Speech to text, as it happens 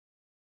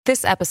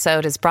This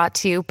episode is brought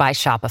to you by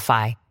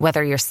Shopify.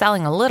 Whether you're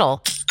selling a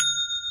little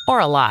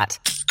or a lot,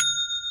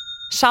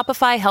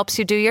 Shopify helps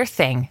you do your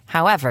thing,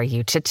 however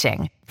you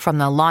cha-ching. From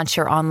the launch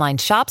your online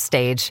shop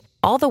stage,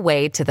 all the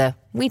way to the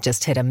we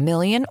just hit 1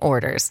 million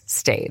orders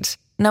stage.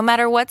 No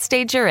matter what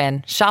stage you're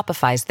in,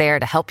 Shopify's there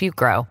to help you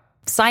grow.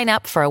 Sign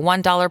up for a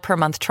 $1 per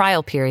month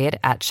trial period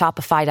at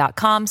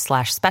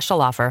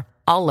shopify.com/special offer,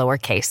 all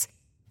lowercase.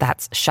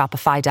 That's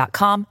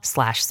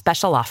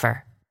shopify.com/special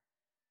offer.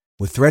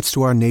 With threats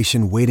to our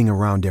nation waiting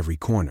around every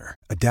corner,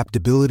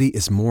 adaptability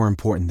is more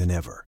important than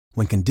ever.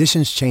 When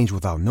conditions change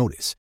without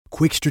notice,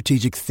 quick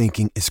strategic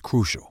thinking is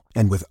crucial.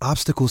 And with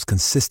obstacles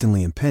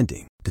consistently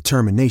impending,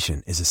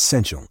 determination is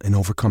essential in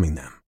overcoming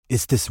them.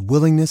 It's this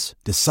willingness,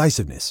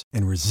 decisiveness,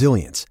 and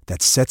resilience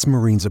that sets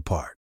Marines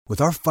apart. With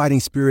our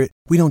fighting spirit,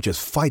 we don't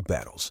just fight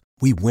battles,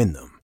 we win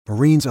them.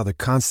 Marines are the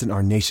constant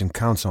our nation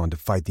counts on to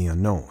fight the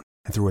unknown.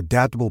 And through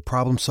adaptable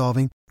problem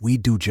solving, we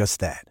do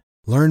just that.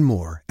 Learn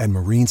more at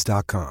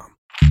marines.com.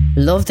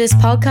 Love this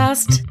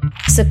podcast?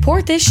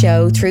 Support this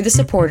show through the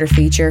supporter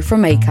feature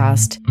from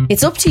Acast.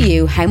 It's up to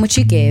you how much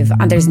you give,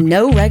 and there's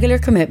no regular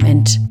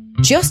commitment.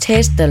 Just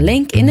hit the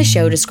link in the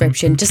show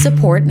description to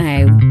support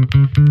now.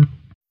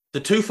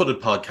 The Two Footed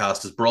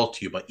Podcast is brought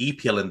to you by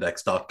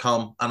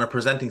EPLindex.com and our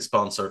presenting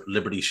sponsor,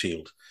 Liberty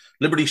Shield.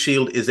 Liberty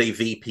Shield is a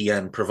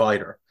VPN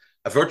provider.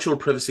 A virtual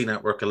privacy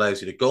network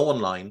allows you to go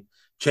online,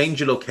 change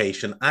your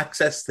location,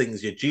 access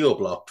things you're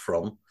geo-blocked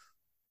from,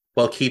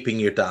 while keeping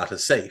your data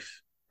safe.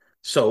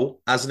 So,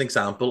 as an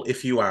example,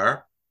 if you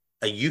are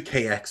a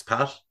UK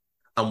expat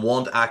and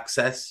want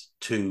access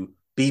to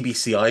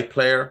BBC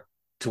iPlayer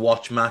to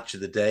watch Match of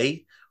the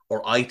Day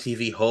or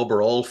ITV Hub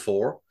or all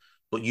four,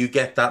 but you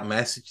get that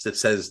message that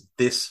says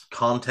this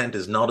content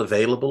is not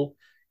available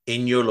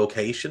in your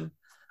location,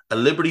 a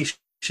Liberty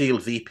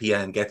Shield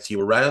VPN gets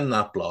you around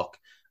that block,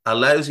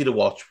 allows you to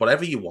watch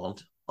whatever you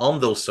want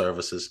on those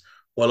services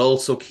while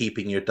also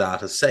keeping your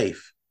data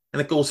safe.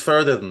 And it goes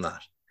further than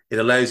that. It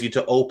allows you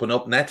to open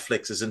up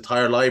Netflix's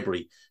entire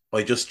library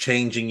by just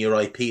changing your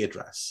IP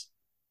address.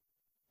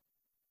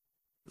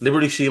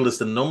 Liberty Shield is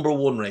the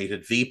 #1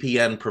 rated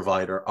VPN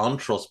provider on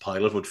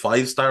Trustpilot with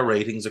 5-star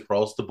ratings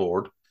across the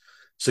board.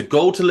 So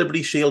go to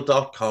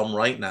libertyshield.com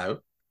right now,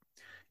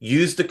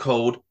 use the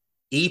code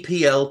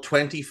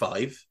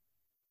EPL25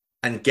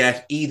 and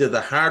get either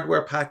the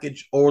hardware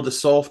package or the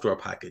software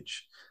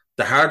package.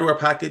 The hardware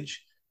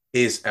package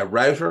is a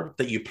router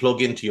that you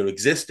plug into your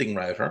existing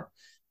router,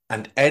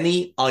 and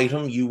any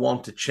item you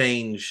want to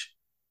change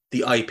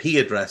the IP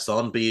address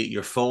on, be it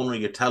your phone or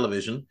your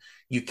television,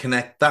 you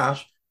connect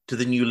that to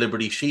the new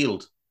Liberty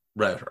Shield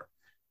router.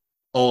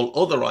 All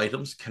other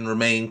items can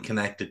remain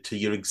connected to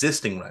your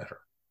existing router.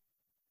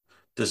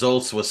 There's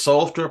also a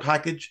software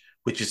package,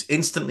 which is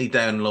instantly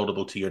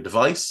downloadable to your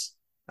device,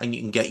 and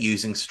you can get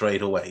using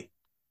straight away.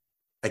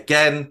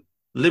 Again,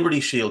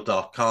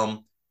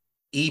 libertyshield.com,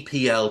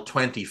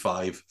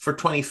 EPL25 for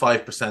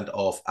 25%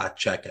 off at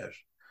checkout.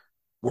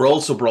 We're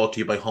also brought to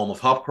you by Home of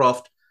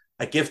Hopcroft,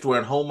 a giftware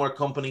and homeware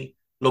company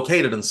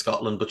located in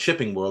Scotland but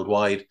shipping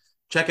worldwide.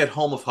 Check out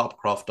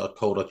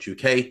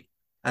homeofhopcroft.co.uk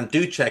and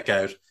do check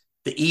out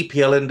the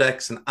EPL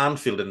Index and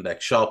Anfield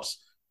Index shops,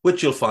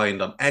 which you'll find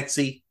on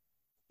Etsy.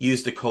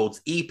 Use the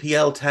codes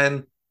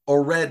EPL10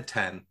 or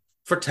RED10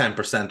 for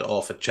 10%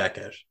 off at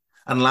checkout.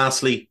 And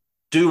lastly,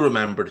 do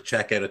remember to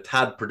check out A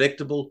Tad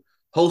Predictable,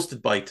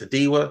 hosted by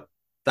Tadiwa.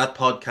 That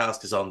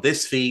podcast is on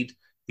this feed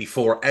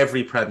before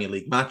every Premier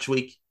League match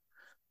week.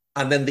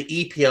 And then the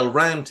EPL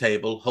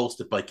Roundtable,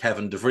 hosted by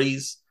Kevin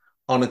DeVries,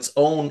 on its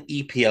own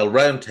EPL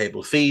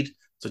Roundtable feed.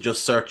 So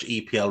just search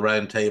EPL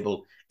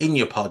Roundtable in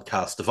your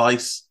podcast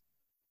device.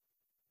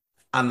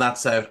 And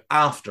that's out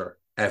after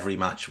every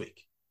match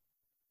week.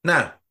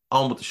 Now,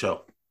 on with the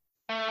show.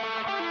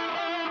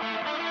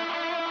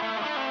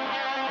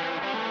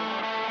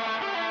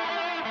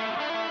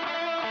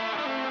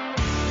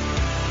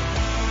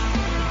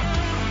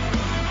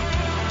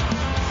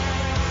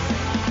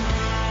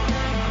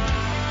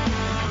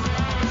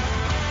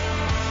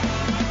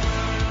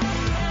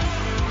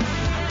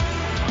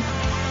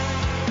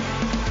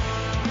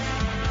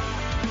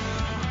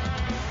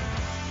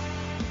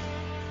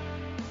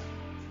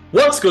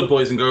 What's good,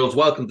 boys and girls?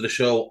 Welcome to the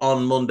show.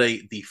 On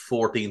Monday, the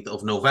 14th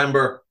of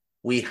November,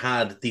 we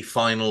had the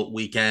final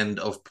weekend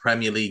of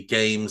Premier League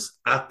games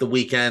at the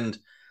weekend.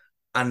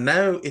 And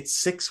now it's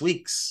 6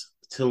 weeks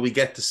till we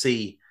get to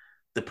see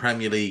the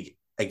Premier League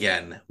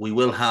again. We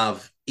will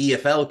have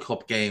EFL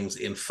Cup games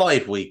in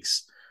 5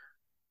 weeks.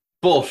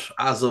 But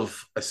as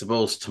of, I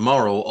suppose,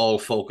 tomorrow, all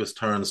focus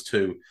turns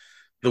to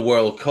the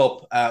World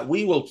Cup.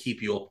 We will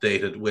keep you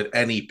updated with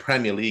any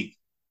Premier League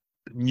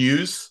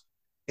news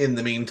in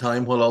the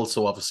meantime, while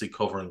also obviously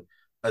covering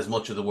as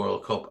much of the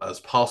World Cup as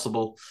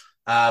possible.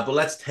 But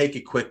let's take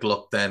a quick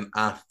look then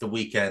at the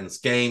weekend's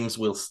games.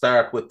 We'll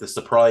start with the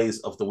surprise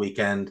of the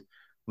weekend.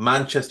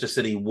 Manchester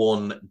City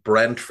 1,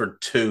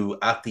 Brentford 2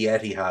 at the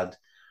Etihad.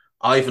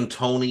 Ivan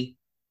Toney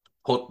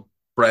put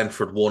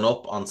Brentford 1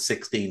 up on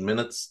 16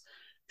 minutes.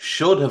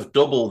 Should have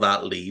doubled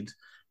that lead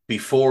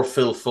before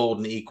Phil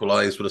Foden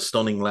equalised with a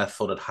stunning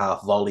left-footed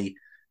half volley,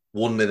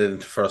 1 minute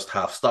into first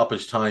half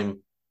stoppage time.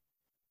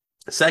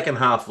 The second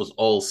half was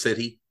all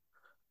City.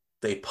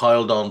 They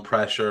piled on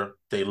pressure.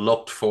 They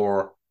looked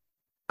for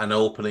an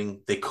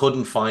opening. They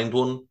couldn't find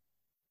one.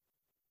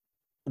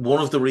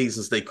 One of the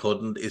reasons they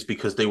couldn't is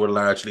because they were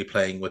largely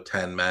playing with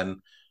 10 men.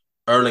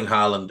 Erling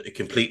Haaland, a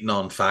complete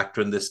non-factor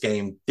in this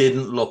game,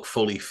 didn't look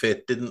fully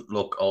fit, didn't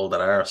look all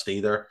that arsed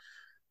either.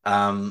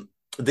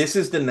 This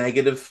is the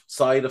negative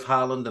side of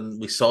Haaland,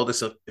 and we saw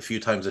this a few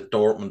times at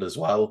Dortmund as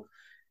well.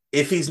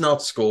 If he's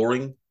not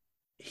scoring,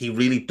 he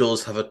really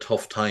does have a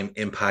tough time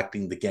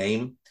impacting the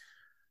game.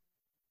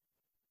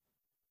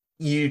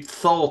 You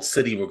thought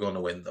City were going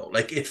to win, though.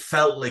 Like, it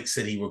felt like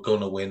City were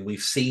going to win.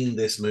 We've seen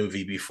this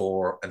movie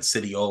before, and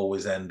City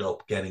always end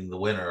up getting the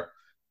winner.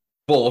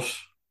 But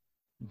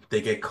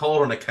they get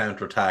caught on a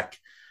counter-attack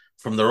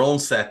from their own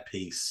set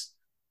piece.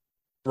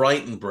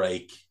 Brighton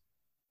break.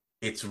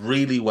 It's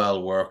really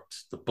well worked.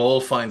 The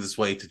ball finds its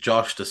way to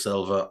Josh Da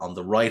Silva on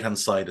the right-hand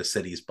side of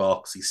City's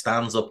box. He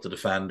stands up the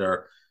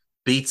defender,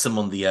 beats him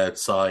on the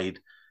outside,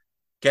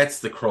 gets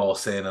the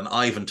cross in, and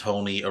Ivan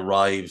Toney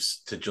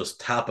arrives to just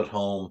tap it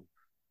home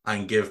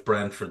and give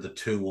Brentford the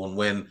 2-1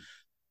 win.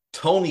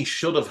 Toney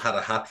should have had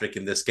a hat-trick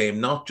in this game,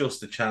 not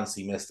just the chance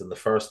he missed in the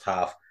first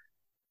half,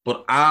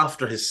 but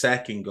after his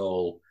second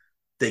goal,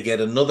 they get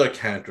another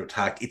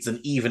counter-attack. It's an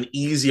even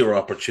easier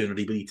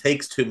opportunity, but he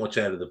takes too much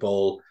out of the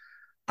ball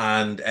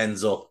and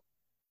ends up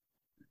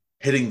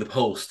hitting the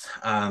post.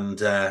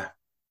 And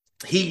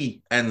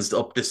he ends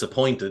up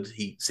disappointed.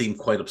 He seemed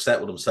quite upset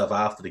with himself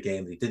after the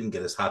game that he didn't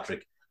get his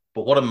hat-trick.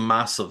 But what a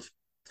massive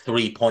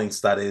 3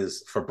 points that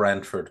is for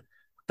Brentford.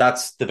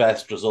 That's the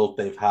best result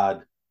they've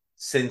had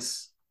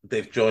since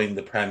they've joined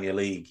the Premier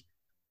League.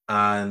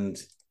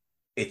 And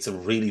it's a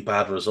really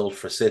bad result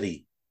for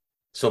City.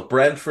 So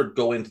Brentford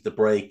go into the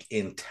break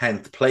in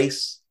 10th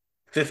place,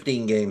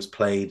 15 games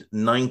played,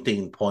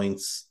 19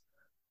 points.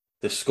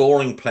 They're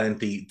scoring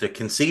plenty. They're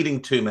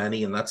conceding too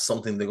many, and that's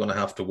something they're going to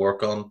have to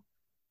work on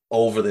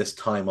over this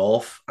time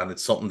off. And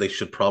it's something they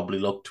should probably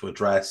look to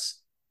address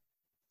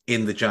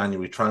in the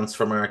January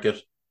transfer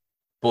market.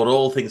 But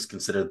all things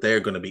considered, they're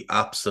going to be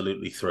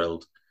absolutely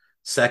thrilled.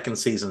 Second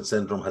season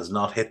syndrome has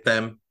not hit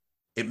them.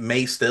 It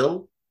may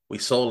still. We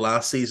saw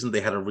last season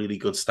they had a really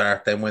good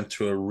start, then went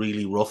through a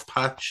really rough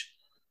patch.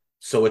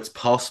 So it's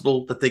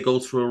possible that they go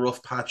through a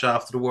rough patch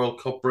after the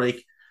World Cup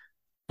break.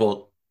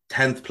 But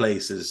 10th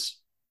place is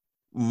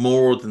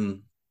more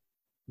than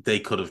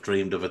they could have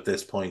dreamed of at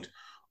this point.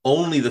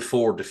 Only the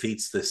 4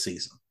 defeats this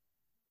season,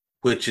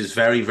 which is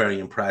very, very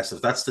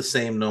impressive. That's the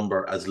same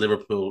number as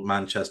Liverpool,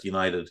 Manchester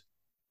United,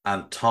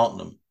 and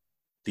Tottenham.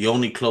 The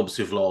only clubs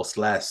who've lost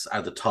less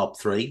are the top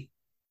 3.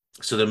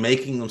 So they're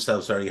making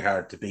themselves very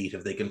hard to beat.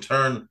 If they can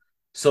turn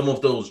some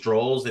of those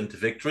draws into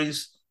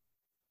victories,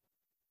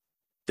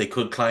 they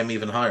could climb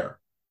even higher.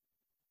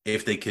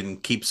 If they can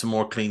keep some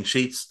more clean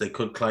sheets, they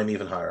could climb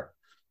even higher.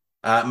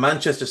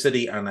 Manchester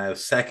City are now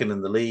second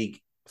in the league,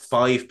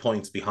 5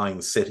 points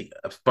behind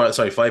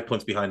 5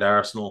 points behind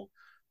Arsenal,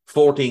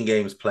 14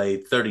 games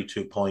played,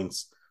 32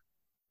 points.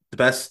 The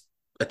best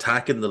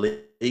attack in the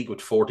league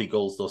with 40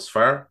 goals thus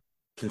far,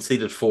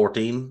 conceded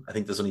 14. I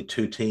think there's only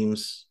 2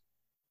 teams,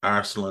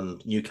 Arsenal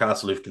and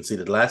Newcastle, who've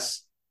conceded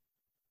less.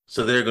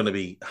 So they're going to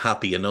be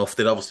happy enough.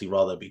 They'd obviously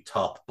rather be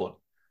top, but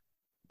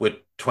with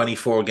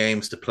 24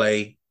 games to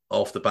play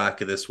off the back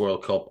of this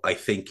World Cup, I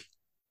think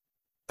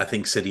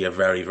City are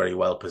very, very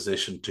well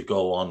positioned to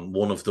go on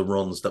one of the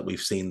runs that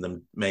we've seen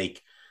them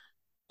make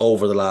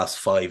over the last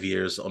 5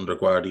 years under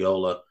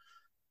Guardiola.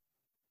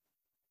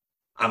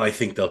 And I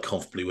think they'll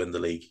comfortably win the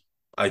league.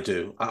 I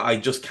do. I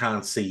just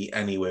can't see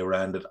any way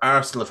around it.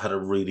 Arsenal have had a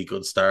really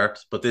good start,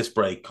 but this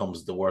break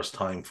comes at the worst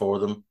time for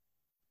them.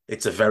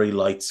 It's a very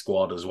light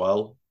squad as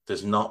well.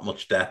 There's not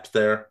much depth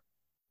there.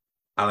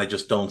 And I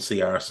just don't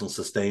see Arsenal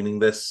sustaining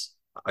this.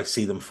 I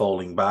see them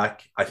falling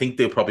back. I think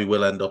they probably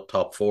will end up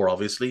top 4,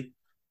 obviously.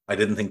 I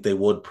didn't think they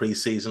would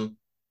pre-season,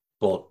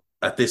 but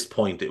at this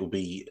point, it would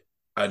be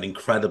an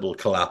incredible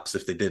collapse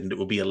if they didn't. It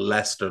would be a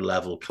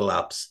Leicester-level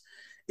collapse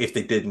if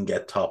they didn't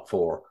get top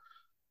 4.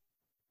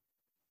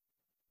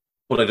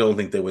 But I don't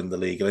think they win the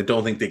league, and I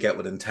don't think they get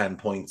within 10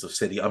 points of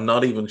City. I'm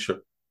not even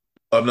sure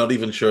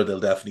they'll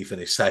definitely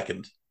finish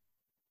second,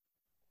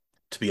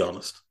 to be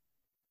honest.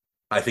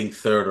 I think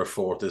third or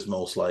fourth is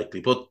most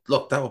likely. But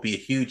look, that would be a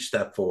huge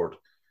step forward,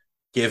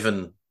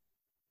 given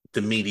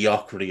the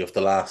mediocrity of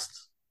the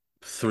last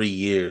 3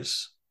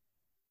 years.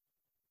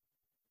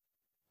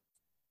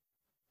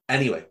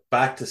 Anyway,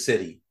 back to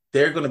City.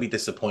 They're going to be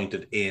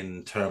disappointed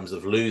in terms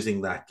of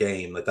losing that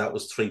game. Like, that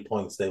was 3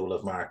 points they will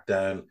have marked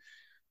down.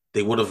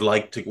 They would have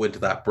liked to go into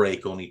that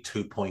break only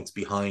 2 points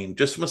behind.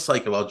 Just from a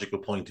psychological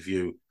point of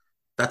view,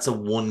 that's a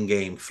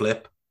 1-game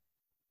flip.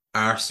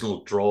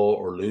 Arsenal draw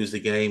or lose the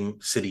game,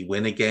 City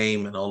win a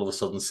game, and all of a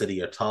sudden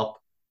City are top.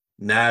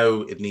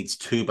 Now it needs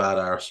 2 bad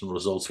Arsenal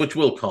results, which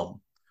will come,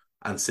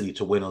 and City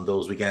to win on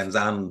those weekends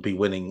and be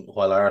winning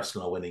while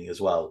Arsenal are winning as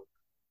well.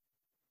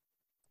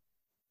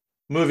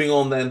 Moving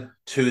on then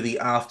to the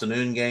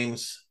afternoon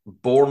games.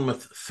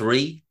 Bournemouth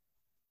 3,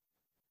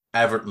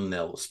 Everton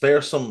 0.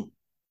 Spare some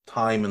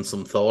time and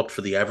some thought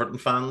for the Everton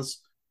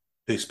fans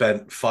who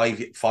spent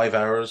five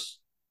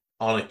hours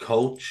on a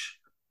coach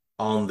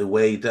on the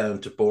way down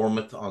to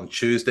Bournemouth on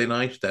Tuesday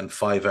night, then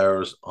 5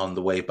 hours on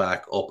the way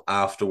back up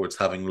afterwards,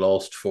 having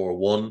lost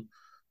 4-1.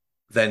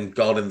 Then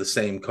got in the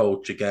same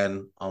coach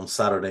again on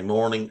Saturday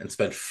morning and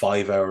spent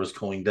 5 hours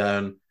going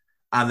down,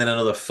 and then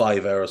another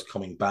 5 hours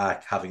coming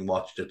back, having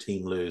watched their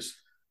team lose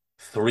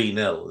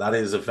 3-0. That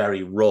is a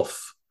very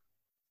rough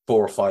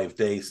 4 or 5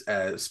 days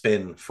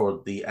spin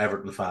for the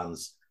Everton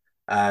fans.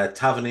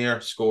 Tavernier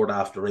scored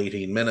after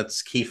 18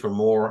 minutes, Kiefer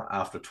Moore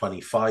after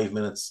 25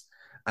 minutes,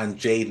 and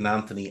Jadon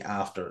Anthony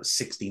after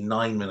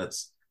 69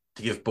 minutes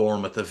to give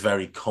Bournemouth a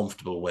very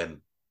comfortable win.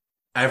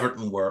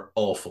 Everton were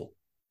awful,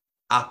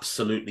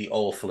 absolutely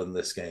awful in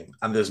this game,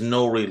 and there's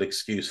no real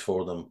excuse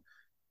for them.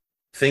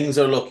 Things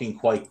are looking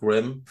quite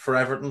grim for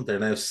Everton. They're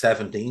now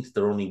 17th.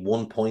 They're only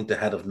 1 point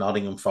ahead of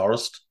Nottingham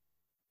Forest,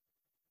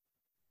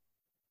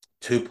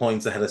 2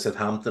 points ahead of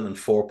Southampton, and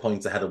 4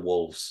 points ahead of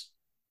Wolves.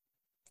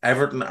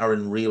 Everton are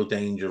in real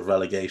danger of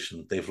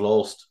relegation. They've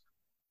lost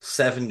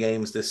 7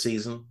 games this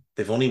season.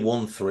 They've only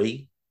won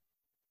 3.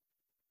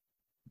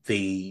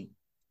 The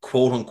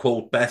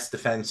quote-unquote best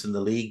defence in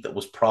the league that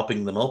was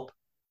propping them up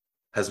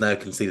has now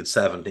conceded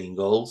 17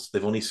 goals.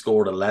 They've only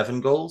scored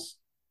 11 goals.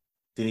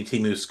 The only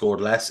team who scored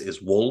less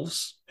is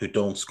Wolves, who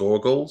don't score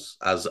goals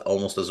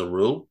almost as a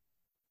rule.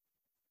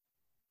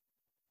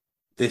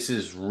 This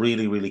is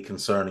really, really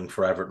concerning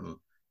for Everton.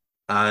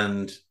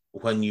 And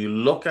when you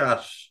look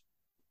at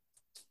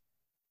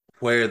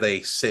where they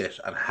sit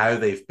and how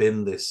they've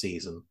been this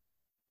season,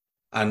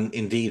 and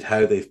indeed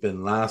how they've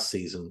been last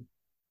season,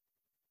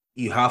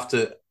 you have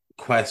to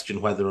question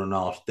whether or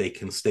not they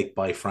can stick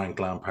by Frank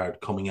Lampard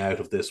coming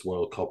out of this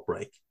World Cup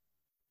break.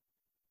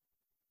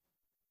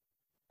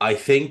 I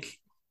think,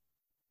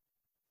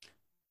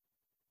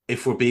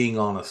 if we're being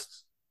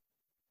honest,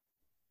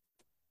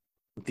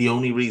 the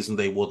only reason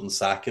they wouldn't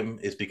sack him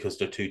is because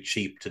they're too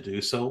cheap to do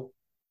so.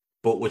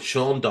 But with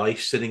Sean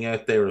Dyche sitting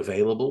out there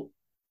available,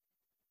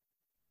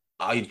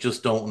 I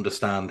just don't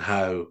understand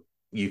how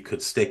you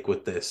could stick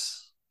with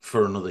this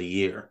for another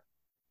year.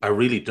 I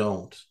really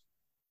don't.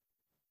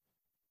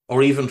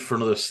 Or even for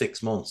another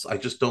 6 months. I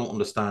just don't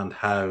understand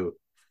how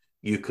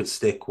you could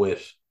stick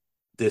with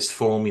this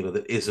formula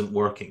that isn't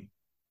working.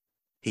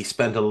 He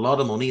spent a lot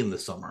of money in the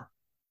summer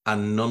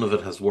and none of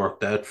it has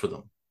worked out for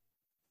them.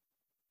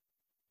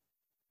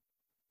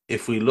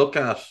 If we look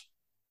at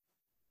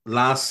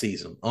last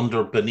season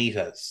under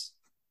Benitez,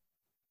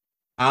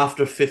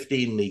 after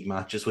 15 league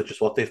matches, which is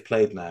what they've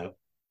played now,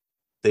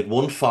 they'd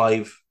won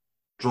 5,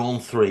 drawn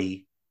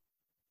 3,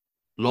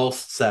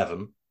 lost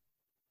 7,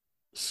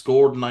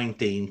 scored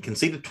 19,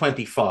 conceded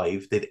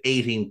 25, they had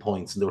 18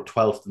 points, and they were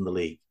 12th in the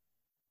league.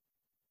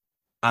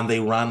 And they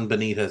ran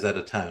Benitez out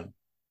of town.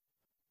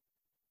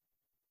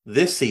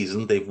 This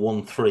season, they've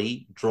won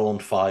 3, drawn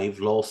 5,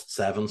 lost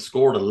 7,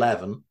 scored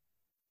 11,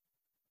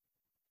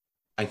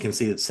 and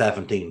conceded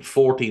 17,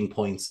 14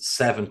 points,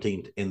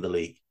 17th in the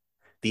league.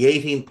 The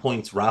 18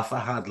 points Rafa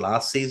had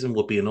last season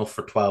would be enough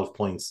for 12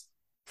 points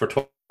for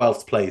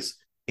 12th place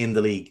in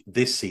the league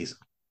this season.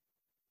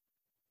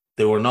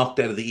 They were knocked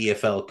out of the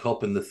EFL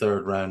Cup in the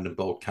 3rd round in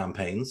both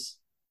campaigns.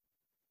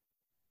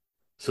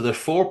 So they're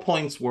 4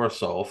 points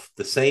worse off,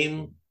 the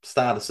same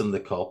status in the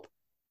Cup.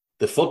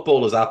 The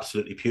football is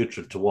absolutely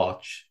putrid to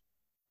watch.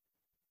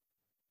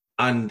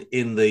 And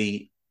in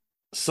the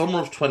summer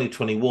of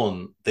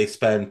 2021, they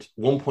spent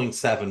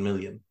 1.7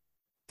 million.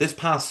 This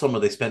past summer,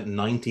 they spent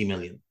 90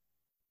 million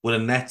with a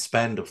net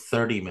spend of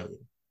 30 million.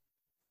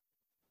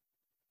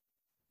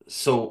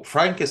 So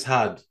Frank has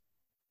had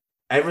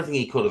everything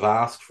he could have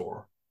asked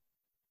for,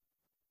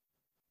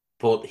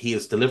 but he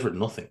has delivered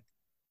nothing.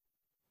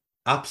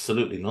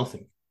 Absolutely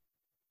nothing.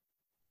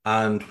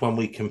 And when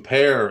we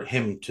compare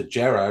him to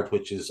Gerrard,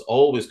 which is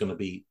always going to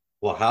be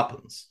what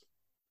happens,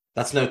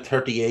 that's now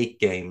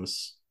 38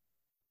 games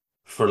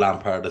for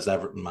Lampard as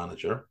Everton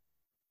manager.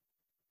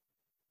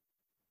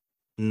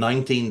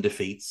 19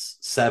 defeats,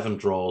 7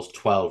 draws,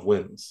 12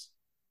 wins.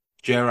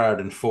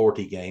 Gerrard in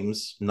 40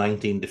 games,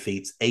 19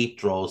 defeats, 8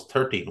 draws,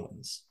 13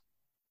 wins.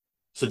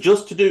 So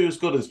just to do as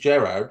good as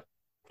Gerrard,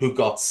 who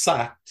got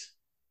sacked,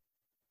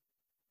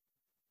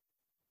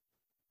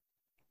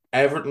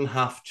 Everton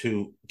have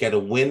to get a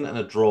win and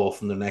a draw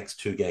from the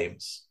next 2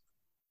 games.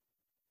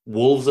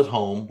 Wolves at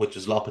home, which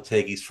is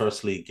Lopetegui's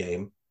first league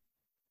game,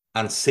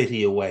 and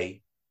City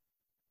away.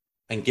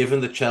 And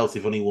given that Chelsea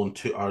have only won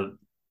 2, or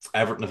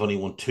Everton have only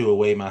won 2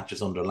 away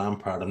matches under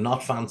Lampard, I'm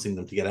not fancying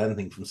them to get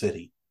anything from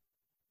City.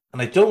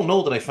 And I don't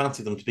know that I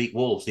fancy them to beat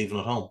Wolves even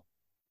at home.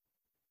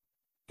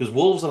 Because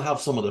Wolves will have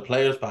some of their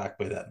players back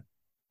by then.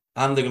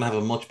 And they're going to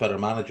have a much better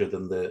manager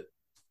than the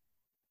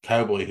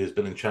cowboy who's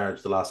been in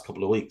charge the last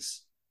couple of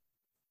weeks.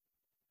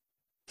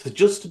 So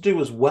just to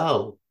do as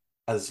well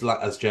as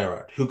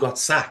Gerrard, who got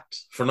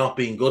sacked for not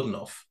being good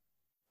enough,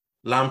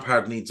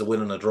 Lampard needs a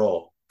win and a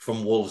draw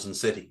from Wolves and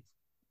City.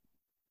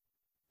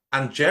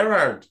 And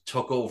Gerrard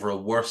took over a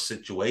worse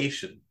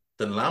situation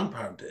than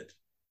Lampard did,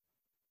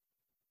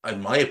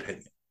 in my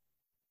opinion.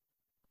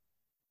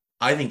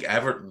 I think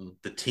Everton,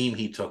 the team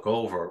he took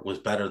over, was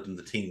better than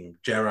the team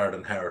Gerrard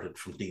inherited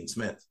from Dean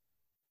Smith.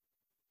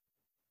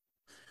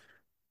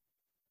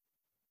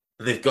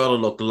 They've got to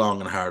look long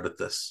and hard at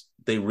this.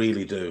 They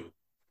really do.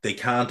 They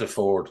can't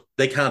afford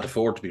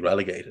to be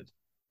relegated.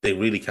 They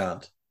really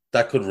can't.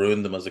 That could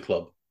ruin them as a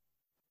club.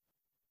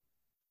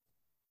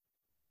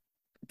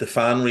 The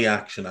fan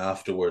reaction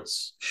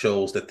afterwards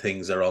shows that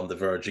things are on the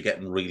verge of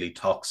getting really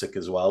toxic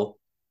as well.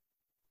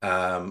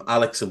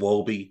 Alex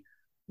Iwobi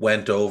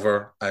went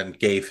over and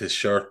gave his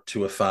shirt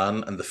to a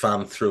fan, and the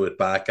fan threw it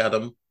back at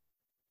him.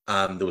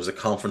 And there was a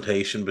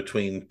confrontation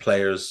between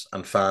players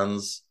and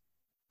fans.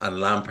 And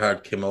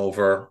Lampard came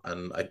over,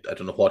 and I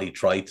don't know what he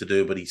tried to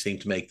do, but he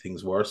seemed to make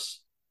things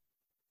worse.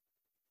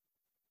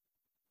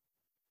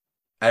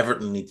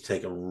 Everton need to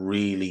take a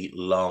really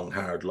long,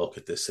 hard look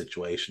at this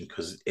situation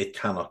because it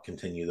cannot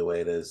continue the way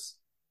it is.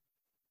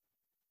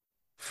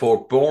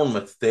 For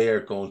Bournemouth,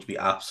 they're going to be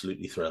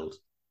absolutely thrilled.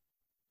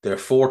 They're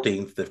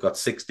 14th. They've got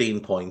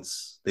 16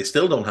 points. They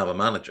still don't have a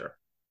manager.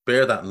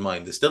 Bear that in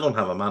mind. They still don't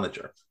have a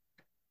manager.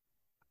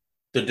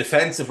 The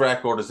defensive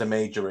record is a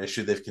major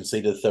issue. They've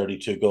conceded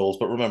 32 goals,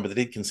 but remember, they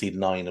did concede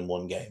 9 in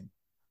one game.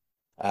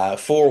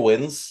 4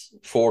 wins,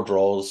 4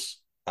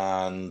 draws,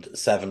 and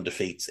 7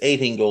 defeats.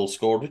 18 goals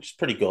scored, which is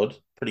pretty good.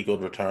 Pretty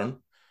good return.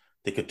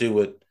 They could do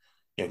it,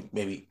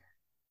 maybe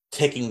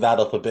ticking that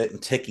up a bit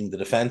and ticking the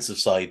defensive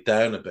side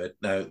down a bit.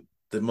 Now,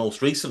 the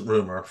most recent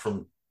rumour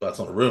it's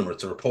not a rumour,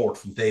 it's a report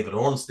from David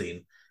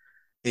Ornstein,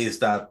 is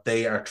that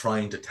they are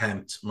trying to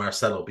tempt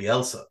Marcelo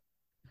Bielsa.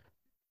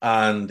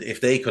 And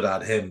if they could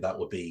add him,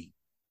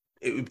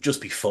 it would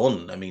just be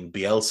fun. I mean,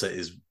 Bielsa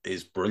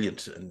is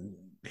brilliant and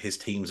his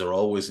teams are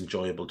always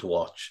enjoyable to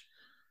watch.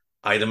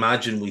 I'd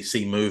imagine we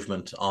see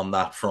movement on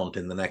that front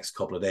in the next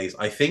couple of days.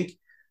 I think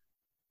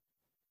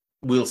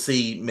we'll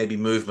see maybe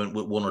movement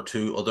with 1 or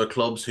 2 other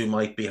clubs who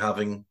might be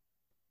having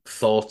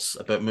thoughts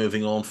about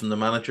moving on from the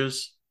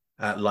managers,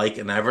 like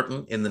an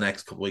Everton, in the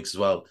next couple of weeks as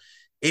well.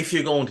 If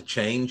you're going to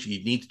change,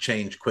 you need to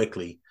change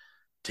quickly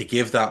to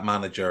give that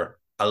manager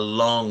a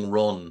long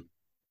run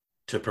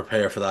to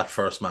prepare for that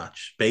first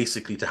match.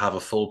 Basically, to have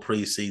a full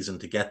pre-season,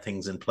 to get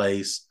things in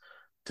place,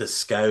 to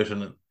scout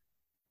and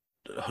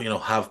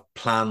have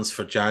plans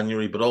for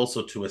January, but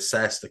also to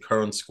assess the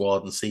current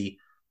squad and see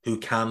who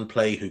can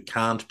play, who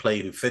can't play,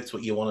 who fits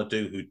what you want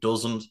to do, who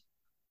doesn't.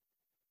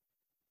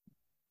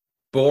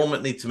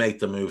 Bournemouth need to make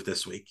the move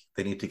this week.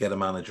 They need to get a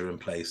manager in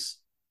place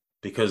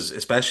because,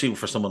 especially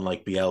for someone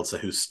like Bielsa,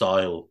 whose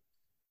style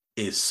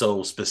is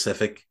so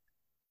specific,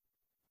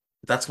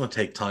 that's going to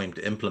take time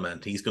to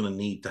implement. He's going to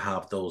need to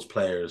have those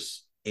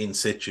players in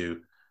situ.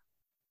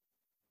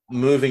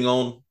 Moving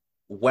on,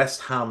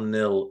 West Ham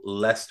 0,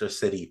 Leicester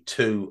City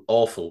 2.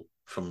 Awful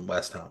from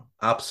West Ham.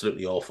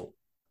 Absolutely awful.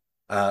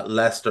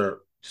 Leicester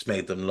just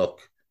made them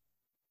look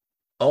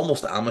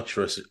almost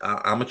amateurish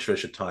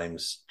at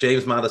times.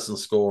 James Maddison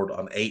scored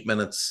on 8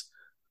 minutes.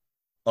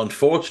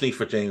 Unfortunately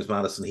for James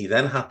Maddison, he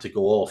then had to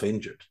go off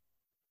injured.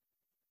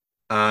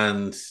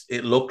 And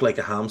it looked like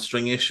a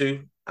hamstring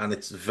issue. And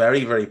it's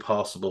very, very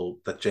possible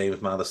that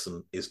James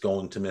Maddison is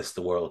going to miss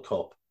the World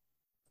Cup.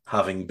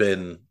 Having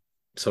been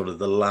sort of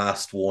the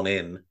last one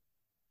in,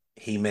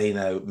 he may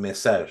now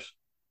miss out.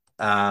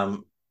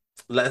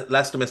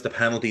 Leicester missed a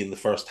penalty in the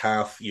first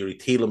half. Yuri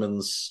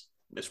Tielemans,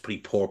 it's a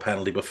pretty poor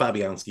penalty, but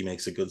Fabianski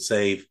makes a good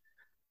save.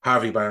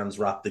 Harvey Barnes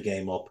wrapped the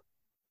game up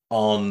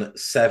on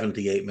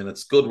 78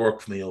 minutes. Good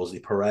work from Jose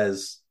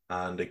Perez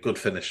and a good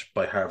finish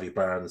by Harvey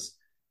Barnes.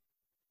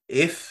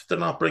 If they're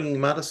not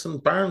bringing Maddison,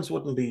 Barnes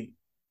wouldn't be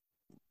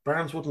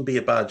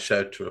a bad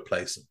shout to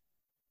replace him.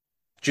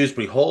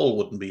 Dewsbury Hall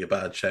wouldn't be a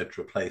bad shout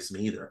to replace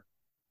him either.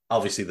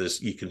 Obviously,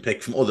 you can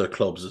pick from other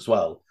clubs as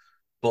well.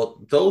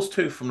 But those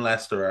two from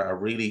Leicester are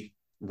really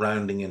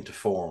rounding into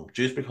form.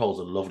 Dewsbury Hall's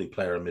a lovely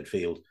player in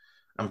midfield.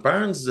 And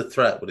Barnes is a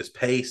threat with his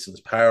pace and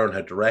his power and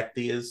how direct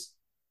he is.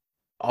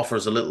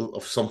 Offers a little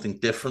of something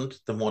different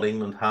than what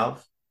England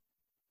have.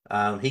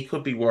 He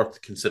could be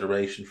worth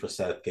consideration for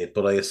Southgate,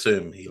 but I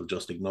assume he'll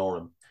just ignore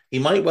him. He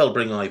might well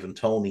bring Ivan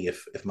Toney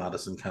if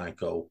Maddison can't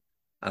go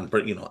and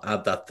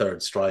add that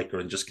third striker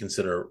and just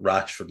consider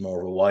Rashford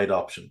more of a wide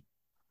option.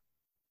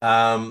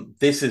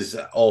 This is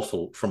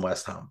awful from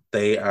West Ham.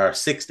 They are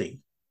 16th.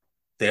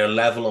 They are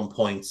level on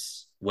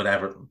points with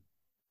Everton.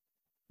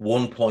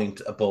 1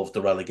 point above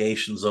the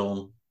relegation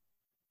zone.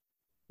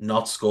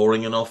 Not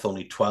scoring enough,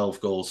 only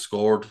 12 goals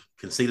scored.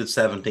 Conceded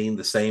 17,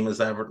 the same as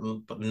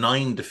Everton, but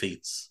 9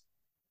 defeats.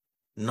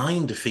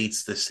 9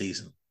 defeats this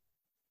season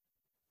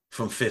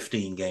from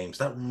 15 games.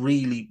 That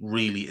really,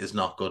 really is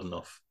not good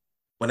enough.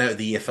 Went out of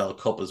the EFL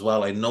Cup as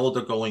well. I know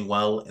they're going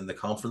well in the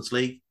Conference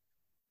League,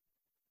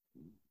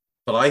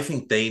 but I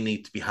think they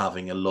need to be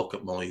having a look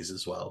at Moyes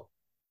as well.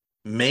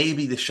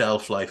 Maybe the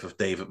shelf life of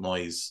David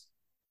Moyes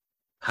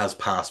has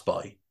passed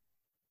by.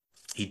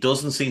 He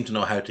doesn't seem to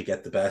know how to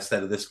get the best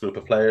out of this group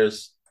of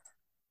players.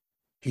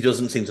 He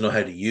doesn't seem to know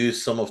how to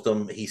use some of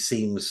them. He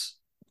seems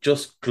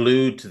just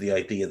glued to the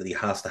idea that he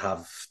has to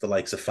have the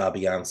likes of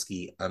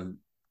Fabianski and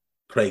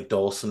Craig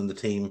Dawson in the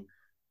team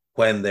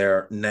when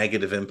they're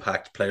negative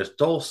impact players.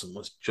 Dawson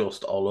was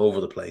just all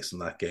over the place in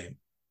that game.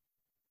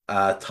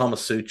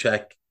 Thomas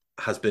Souček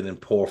has been in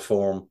poor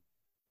form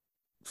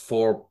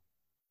for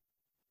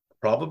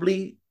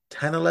probably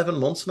 10, 11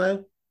 months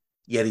now,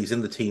 yet he's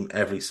in the team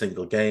every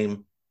single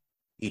game.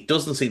 He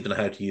doesn't seem to know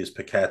how to use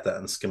Paqueta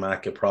and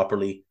Scamacca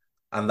properly,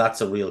 and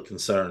that's a real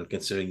concern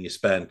considering you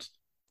spent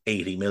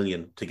 80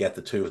 million to get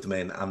the two of them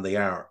in, and they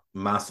are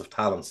massive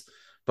talents.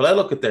 But I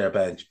look at their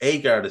bench.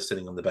 Agard is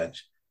sitting on the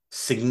bench,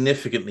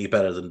 significantly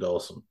better than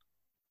Dawson.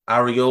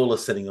 Areola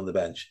sitting on the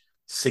bench,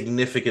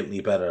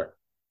 significantly better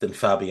than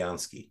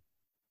Fabianski.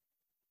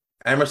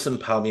 Emerson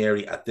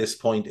Palmieri at this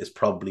point is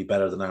probably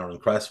better than Aaron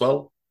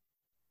Cresswell.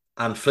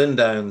 And Flynn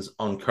Downs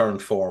on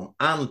current form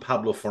and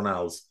Pablo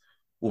Fornals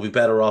will be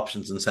better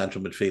options in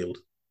central midfield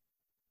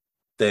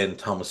than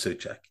Thomas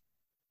Souček.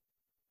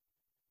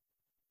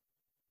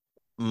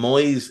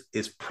 Moyes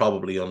is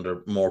probably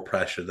under more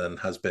pressure than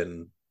has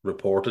been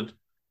reported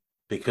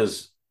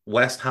because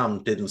West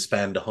Ham didn't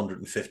spend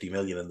 150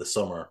 million in the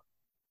summer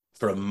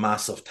for a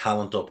massive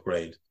talent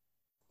upgrade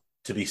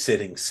to be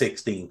sitting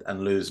 16th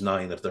and lose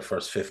 9 of their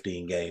first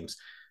 15 games.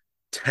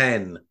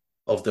 10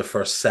 of their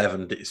first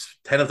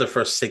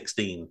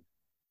 16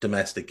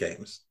 domestic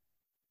games.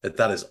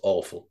 That is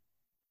awful.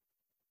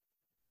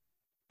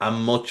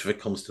 And much of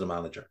it comes to the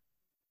manager.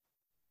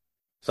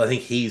 So I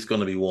think he's going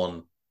to be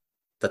one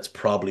that's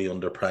probably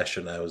under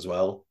pressure now as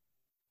well.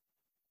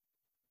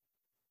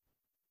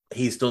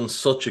 He's done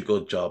such a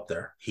good job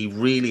there. He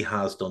really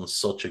has done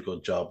such a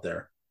good job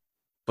there.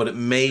 But it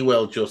may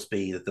well just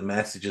be that the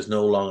message is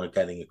no longer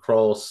getting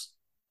across,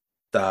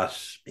 that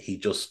he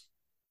just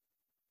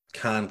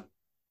can't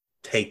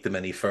take them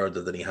any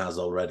further than he has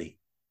already.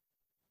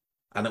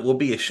 And it would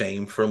be a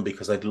shame for him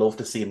because I'd love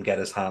to see him get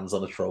his hands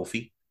on a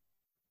trophy.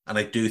 And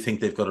I do think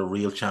they've got a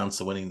real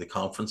chance of winning the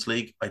Conference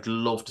League. I'd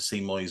love to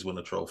see Moyes win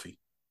a trophy.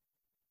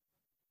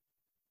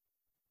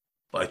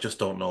 But I just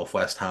don't know if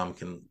West Ham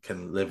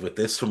can live with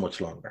this for much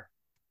longer.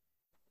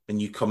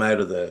 And you come out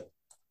of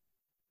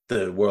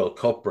the World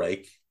Cup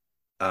break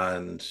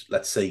and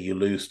let's say you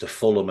lose to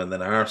Fulham and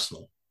then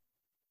Arsenal.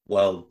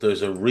 Well,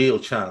 there's a real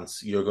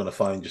chance you're going to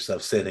find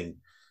yourself sitting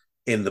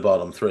in the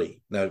bottom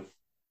 3. Now,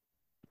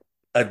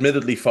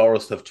 admittedly,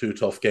 Forest have 2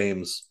 tough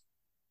games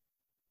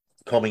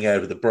coming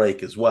out of the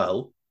break as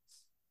well.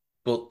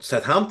 But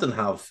Southampton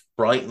have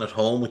Brighton at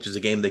home, which is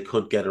a game they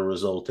could get a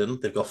result in.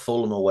 They've got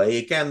Fulham away.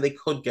 Again, they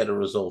could get a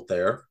result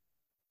there.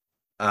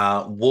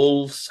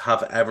 Wolves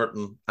have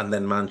Everton and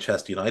then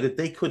Manchester United.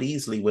 They could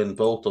easily win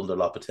both under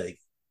Lopetegui.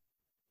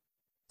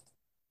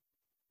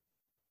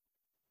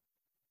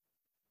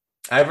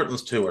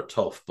 Everton's 2 are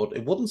tough, but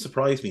it wouldn't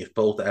surprise me if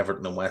both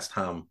Everton and West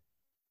Ham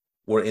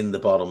were in the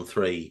bottom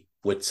 3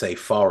 with, say,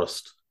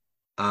 Forest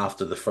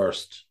after the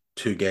first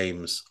 2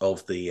 games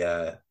of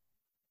the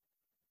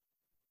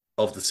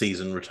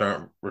season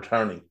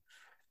returning.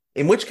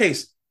 In which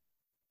case,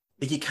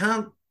 you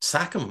can't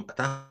sack him at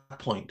that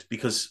point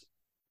because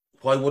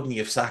why wouldn't you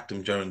have sacked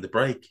him during the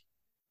break?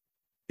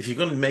 If you're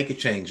going to make a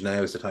change,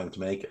 now is the time to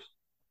make it.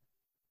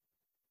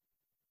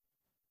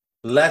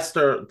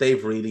 Leicester,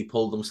 they've really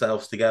pulled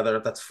themselves together.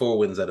 That's 4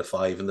 wins out of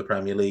 5 in the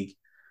Premier League.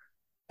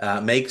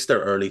 Makes their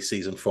early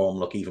season form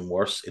look even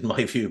worse, in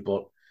my view,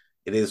 but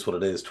it is what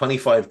it is.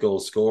 25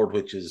 goals scored,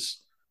 which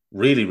is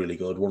really, really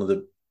good. One of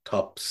the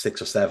top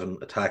 6 or 7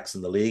 attacks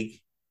in the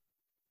league.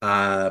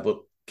 But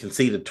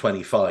conceded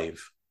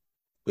 25,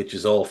 which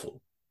is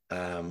awful.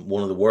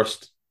 One of the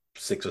worst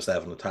 6 or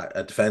 7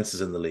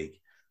 defenses in the league.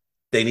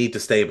 They need to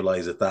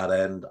stabilise at that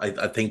end.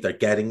 I think they're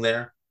getting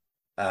there.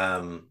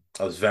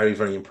 I was very,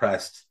 very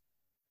impressed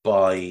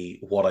by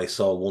what I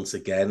saw once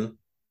again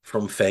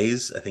from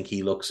Faes. I think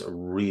he looks a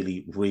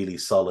really, really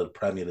solid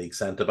Premier League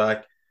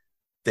centre-back.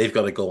 They've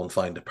got to go and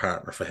find a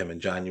partner for him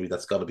in January.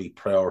 That's got to be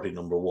priority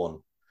number 1.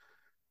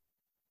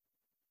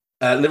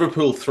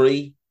 Liverpool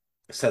 3,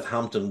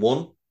 Southampton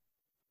 1.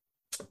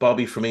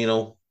 Bobby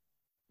Firmino,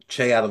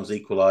 Che Adams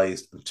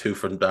equalised, and 2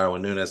 from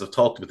Darwin Núñez. I've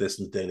talked about this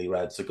in Daily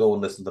Red, so go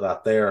and listen to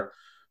that there.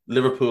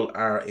 Liverpool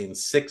are in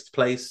 6th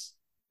place.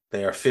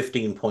 They are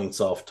 15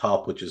 points off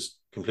top, which is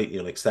completely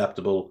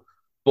unacceptable.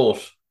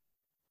 But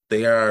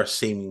they are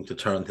seeming to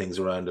turn things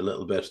around a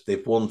little bit.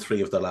 They've won 3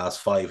 of the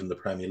last 5 in the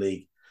Premier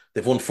League.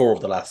 They've won 4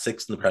 of the last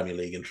 6 in the Premier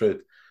League, in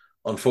truth.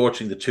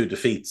 Unfortunately, the 2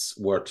 defeats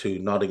were to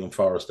Nottingham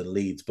Forest and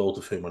Leeds, both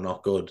of whom are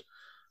not good.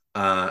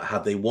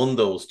 Had they won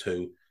those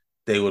 2,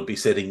 they would be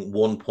sitting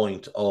 1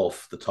 point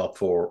off the top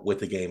 4 with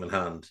the game in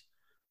hand.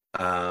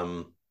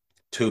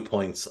 2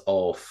 points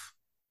off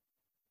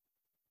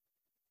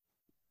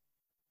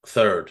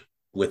third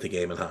with the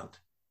game in hand.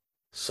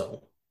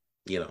 So,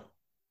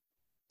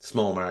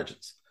 small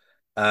margins.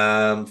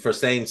 For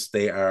Saints,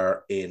 they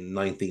are in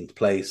 19th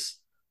place.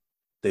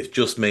 They've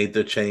just made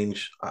their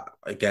change.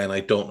 Again,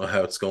 I don't know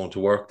how it's going to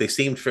work. They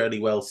seemed fairly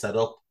well set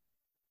up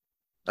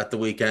at the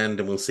weekend,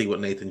 and we'll see what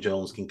Nathan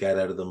Jones can get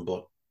out of them,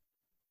 but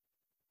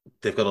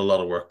they've got a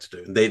lot of work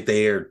to do.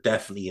 They are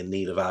definitely in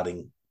need of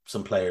adding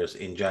some players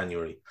in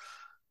January.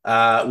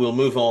 We'll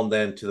move on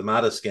then to the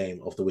maddest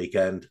game of the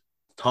weekend.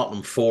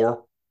 Tottenham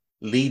 4,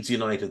 Leeds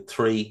United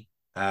 3.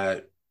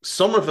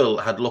 Somerville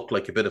had looked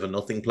like a bit of a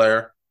nothing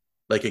player,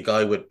 like a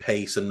guy with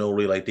pace and no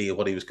real idea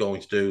what he was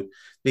going to do.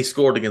 He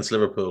scored against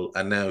Liverpool,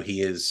 and now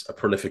he is a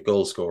prolific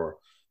goal scorer.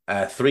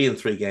 3 in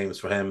 3 games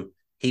for him.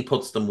 He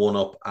puts them 1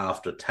 up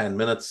after 10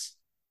 minutes.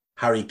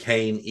 Harry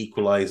Kane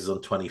equalises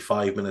on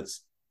 25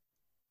 minutes.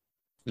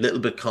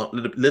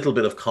 Little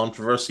bit of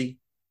controversy.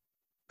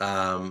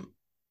 I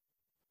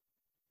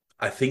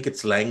think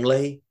it's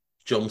Langley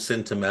jumps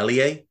into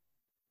Meslier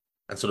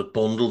and sort of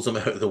bundles him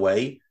out of the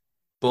way.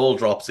 Ball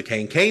drops to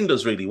Kane. Kane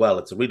does really well.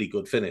 It's a really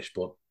good finish,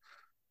 but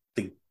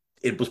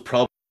it was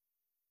probably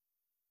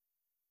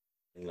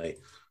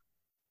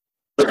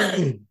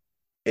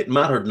it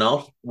mattered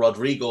not.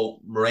 Rodrigo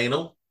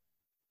Moreno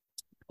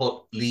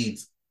put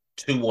Leeds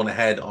 2-1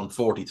 ahead on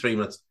 43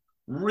 minutes.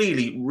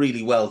 Really,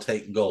 really well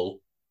taken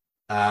goal.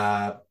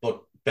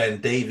 But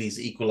Ben Davies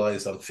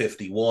equalised on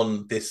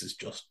 51. This is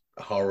just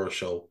a horror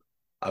show.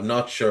 I'm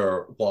not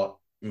sure what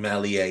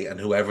Meslier and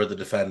whoever the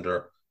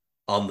defender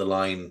on the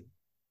line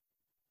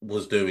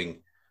was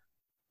doing.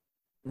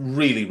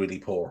 Really, really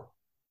poor.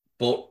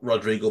 But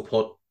Rodrigo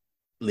put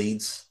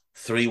Leeds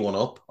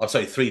 3-1 up.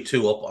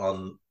 3-2 up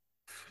on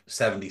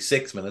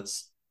 76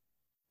 minutes.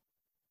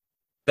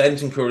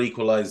 Bentancur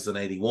equalises on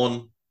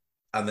 81.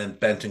 And then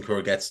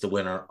Bentancur gets the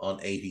winner on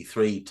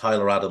 83.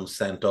 Tyler Adams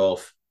sent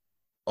off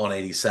on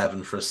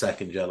 87 for a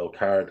second yellow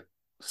card.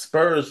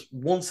 Spurs,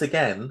 once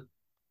again,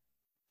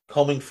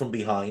 coming from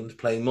behind,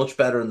 playing much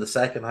better in the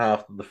second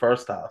half than the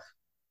first half.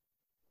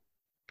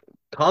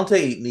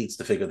 Conte needs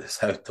to figure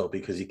this out, though,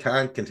 because you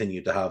can't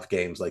continue to have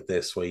games like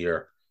this where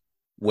you're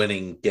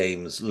winning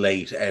games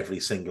late every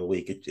single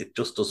week. It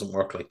just doesn't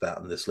work like that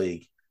in this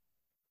league.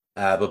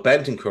 But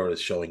Bentancur is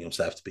showing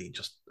himself to be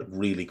just a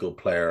really good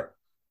player.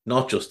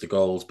 Not just the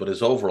goals, but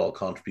his overall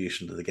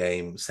contribution to the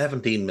game.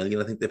 17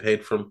 million, I think they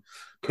paid for him.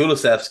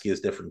 Kulusevski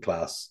is different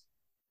class.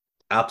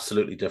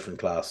 Absolutely different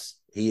class.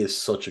 He is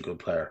such a good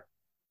player.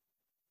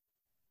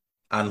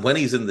 And when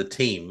he's in the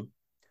team,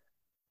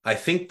 I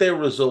think their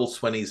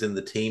results when he's in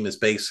the team is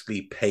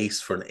basically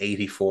pace for an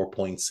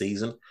 84-point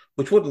season,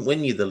 which wouldn't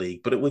win you the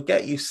league, but it would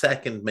get you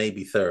second,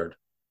 maybe third.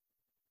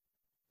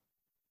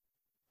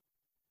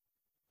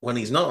 When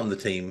he's not on the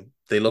team,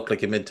 they look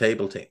like a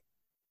mid-table team.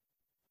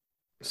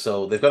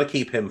 So they've got to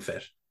keep him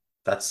fit.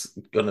 That's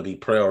going to be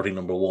priority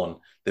number one.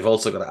 They've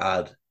also got to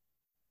add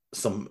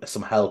some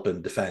help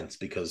in defence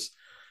because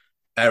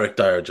Eric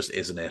Dyer just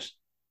isn't it.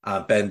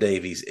 Ben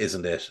Davies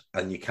isn't it.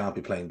 And you can't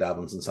be playing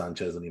Davinson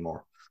Sanchez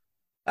anymore.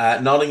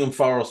 Nottingham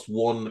Forest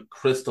 1,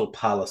 Crystal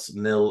Palace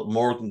 0.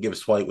 Morgan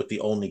Gibbs White with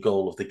the only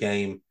goal of the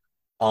game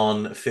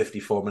on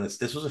 54 minutes.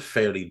 This was a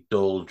fairly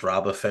dull,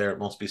 drab affair, it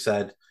must be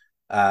said.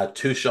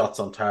 2 shots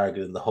on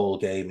target in the whole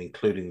game,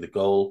 including the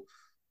goal.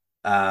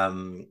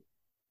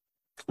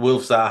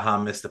 Wilf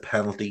Zaha missed a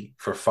penalty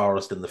for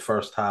Forest in the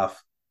first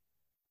half,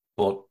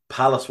 but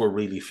Palace were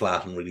really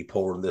flat and really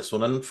poor in this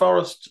one. And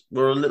Forest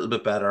were a little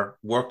bit better,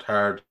 worked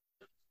hard,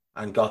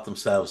 and got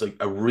themselves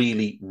a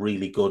really,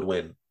 really good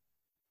win.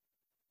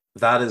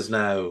 That is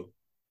now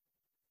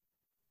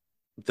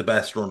the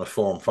best run of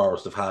form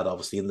Forest have had,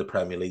 obviously, in the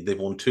Premier League. They've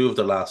won 2 of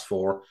their last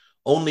 4,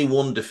 only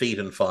 1 defeat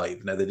in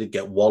 5. Now, they did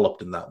get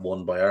walloped in that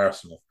one by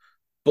Arsenal,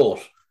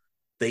 but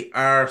they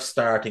are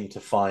starting to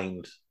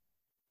find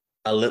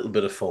a little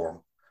bit of form.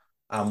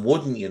 And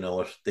wouldn't you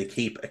know it, they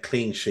keep a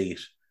clean sheet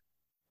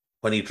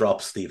when he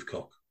drops Steve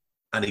Cook,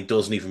 and he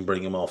doesn't even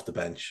bring him off the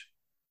bench.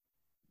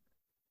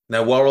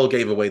 Now, Worrell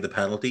gave away the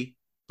penalty,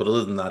 but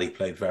other than that, he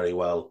played very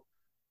well.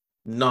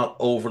 Not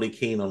overly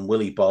keen on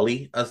Willy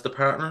Bolly as the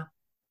partner.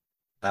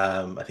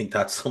 I think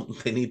that's something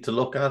they need to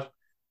look at.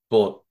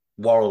 But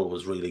Worrell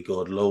was really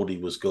good. Lodi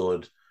was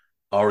good.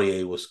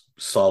 Aurier was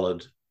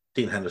solid.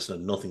 Dean Henderson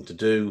had nothing to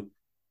do.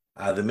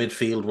 The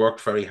midfield worked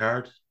very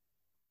hard.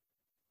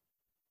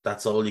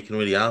 That's all you can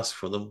really ask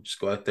for them. Just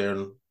go out there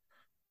and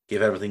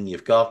give everything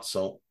you've got.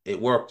 So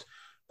it worked.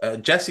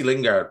 Jesse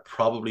Lingard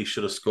probably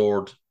should have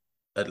scored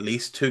at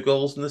least 2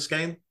 goals in this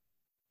game.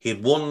 He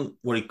had one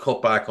where he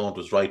cut back onto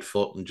his right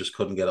foot and just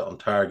couldn't get it on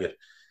target.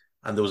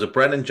 And there was a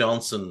Brennan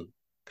Johnson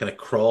kind of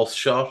cross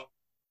shot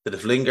that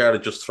if Lingard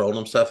had just thrown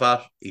himself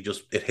at,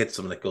 it hits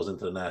him and it goes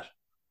into the net.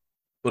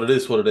 But it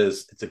is what it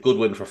is. It's a good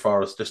win for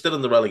Forest. They're still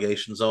in the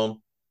relegation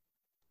zone.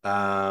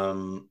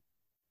 1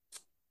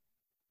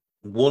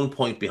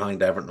 point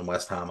behind Everton and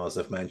West Ham, as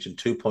I've mentioned.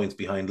 2 points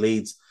behind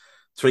Leeds.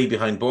 3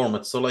 behind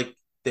Bournemouth. So,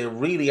 they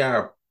really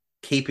are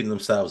keeping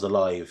themselves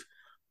alive.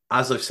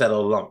 As I've said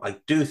all along, I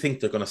do think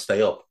they're going to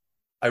stay up.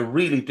 I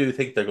really do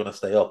think they're going to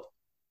stay up.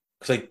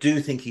 Because I do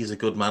think he's a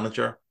good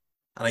manager.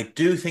 And I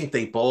do think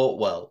they bought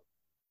well.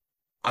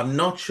 I'm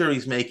not sure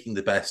he's making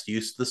the best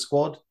use of the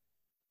squad.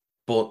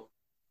 But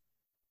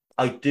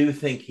I do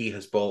think he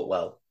has bought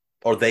well.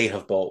 Or they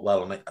have bought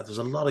well. And there's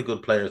a lot of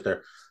good players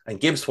there. And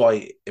Gibbs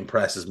White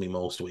impresses me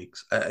most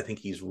weeks. I think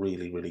he's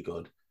really, really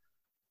good.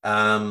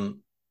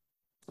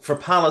 For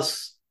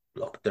Palace,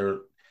 look,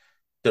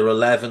 They're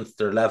 11th.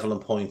 They're level in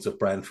points with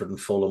Brentford and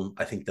Fulham.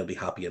 I think they'll be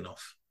happy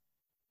enough.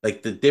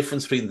 Like the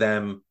difference between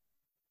them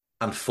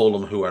and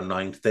Fulham, who are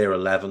ninth, they're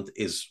 11th,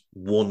 is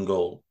one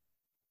goal.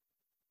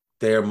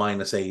 They're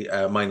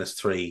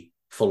 -3.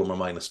 Fulham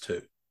are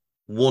 -2.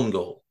 One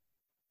goal.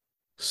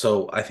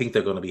 So I think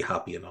they're going to be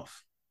happy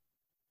enough.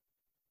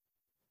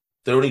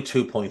 They're only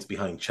 2 points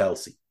behind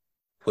Chelsea,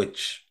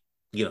 which,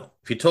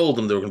 if you told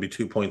them they were going to be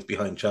 2 points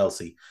behind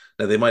Chelsea,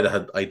 now they might have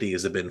had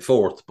ideas of being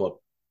fourth, but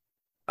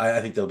I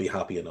think they'll be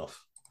happy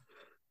enough.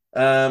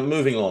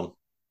 Moving on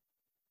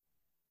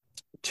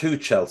to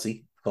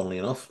Chelsea, funnily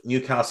enough.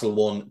 Newcastle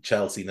 1,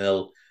 Chelsea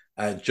 0.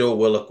 Joe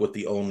Willock with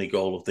the only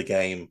goal of the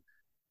game.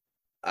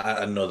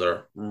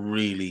 Another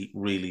really,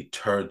 really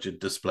turgid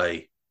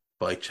display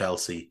by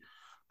Chelsea.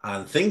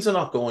 And things are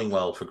not going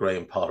well for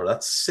Graham Potter.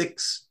 That's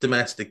 6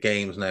 domestic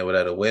games now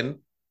without a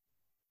win.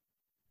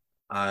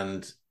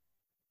 And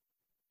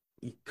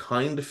you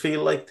kind of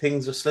feel like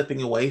things are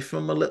slipping away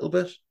from him a little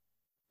bit.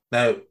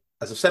 Now,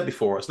 as I've said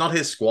before, it's not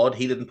his squad.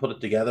 He didn't put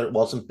it together. It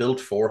wasn't built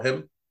for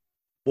him.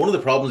 One of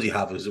the problems you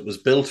have is it was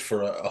built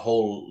for a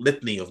whole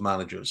litany of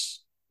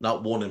managers,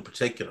 not one in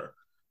particular.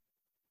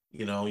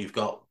 You've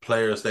got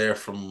players there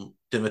from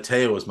Di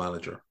Matteo as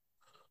manager.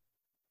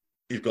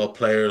 You've got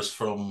players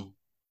from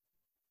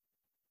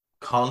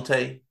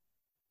Conte,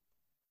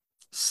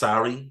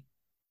 Sarri,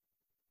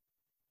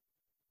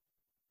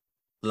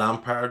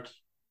 Lampard,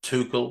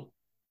 Tuchel.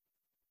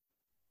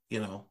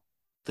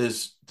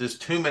 There's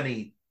too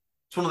many.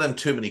 It's one of them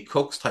too many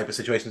cooks type of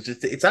situations.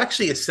 It's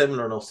actually a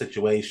similar enough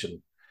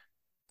situation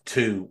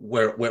to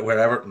where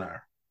Everton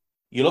are.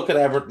 You look at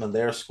Everton and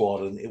their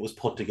squad, and it was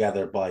put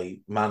together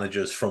by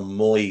managers from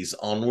Moyes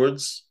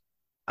onwards.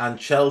 And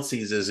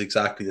Chelsea's is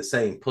exactly the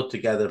same, put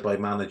together by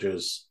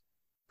managers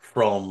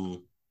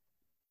from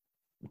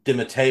Di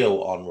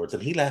Matteo onwards.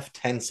 And he left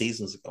 10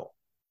 seasons ago.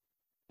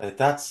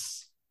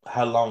 That's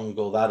how long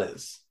ago that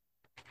is.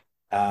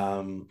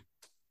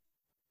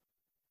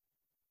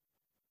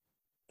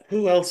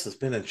 Who else has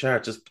been in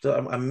charge?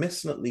 I'm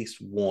missing at least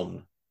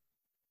one.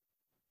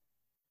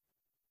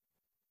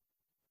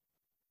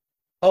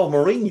 Oh,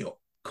 Mourinho,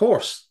 of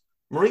course.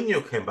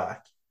 Mourinho came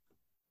back.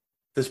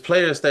 There's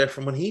players there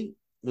from when he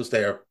was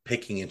there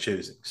picking and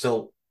choosing.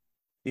 So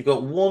you've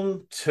got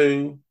 1,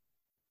 2,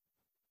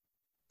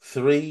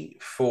 3,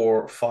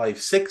 4,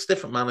 5, 6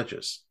 different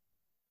managers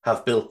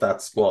have built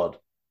that squad,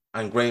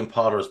 and Graham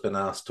Potter has been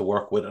asked to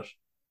work with it.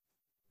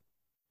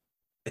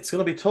 It's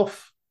going to be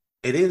tough.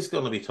 It is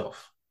going to be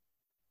tough.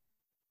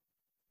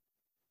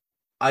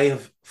 I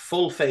have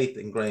full faith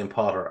in Graham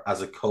Potter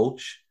as a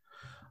coach.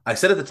 I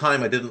said at the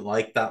time I didn't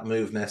like that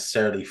move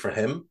necessarily for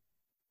him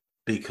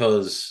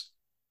because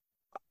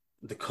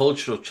the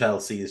culture of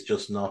Chelsea is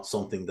just not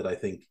something that I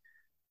think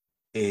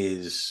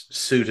is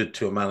suited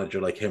to a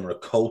manager like him or a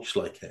coach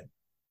like him.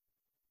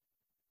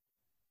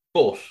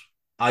 But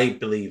I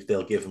believe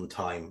they'll give him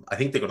time. I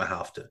think they're going to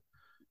have to.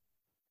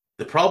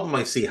 The problem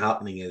I see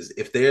happening is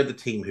if they're the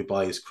team who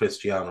buys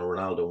Cristiano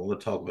Ronaldo, and we're going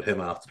to talk about him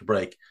after the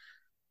break,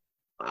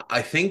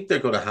 I think they're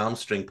going to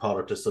hamstring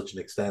Potter to such an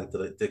extent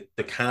that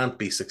there can't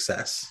be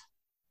success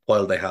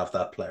while they have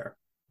that player.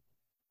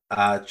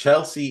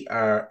 Chelsea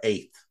are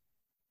 8th,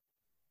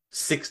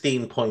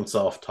 16 points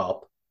off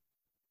top.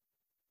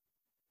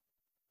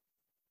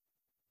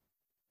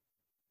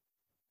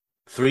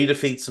 3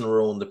 defeats in a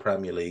row in the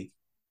Premier League.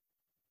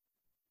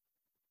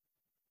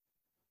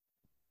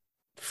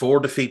 4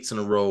 defeats in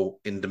a row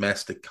in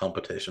domestic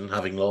competition,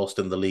 having lost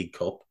in the League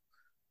Cup.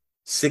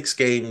 6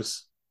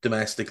 games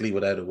domestically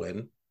without a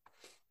win.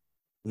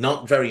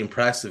 Not very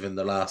impressive in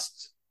the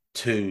last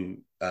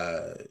 2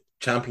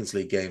 Champions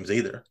League games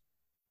either.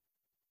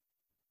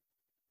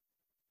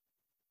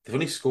 They've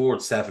only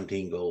scored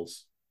 17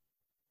 goals.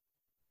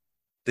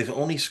 They've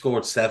only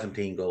scored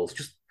 17 goals.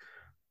 Just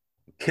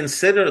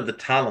consider the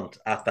talent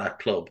at that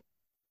club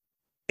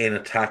in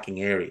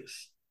attacking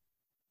areas.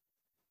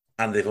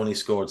 And they've only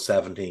scored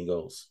 17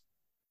 goals.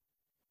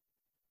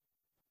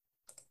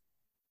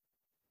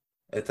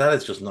 That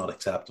is just not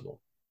acceptable.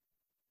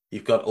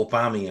 You've got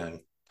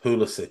Aubameyang,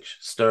 Pulisic,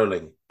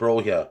 Sterling,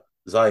 Broja,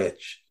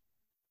 Ziyech,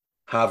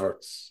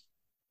 Havertz.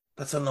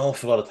 That's an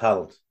awful lot of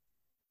talent.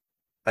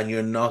 And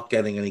you're not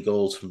getting any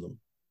goals from them.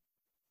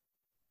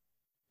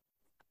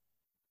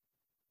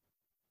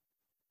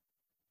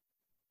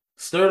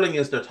 Sterling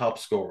is their top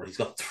scorer. He's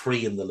got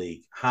 3 in the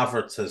league.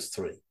 Havertz has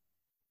 3.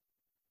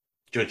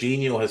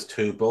 Jorginho has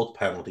 2, both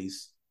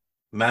penalties.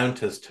 Mount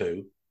has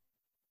 2.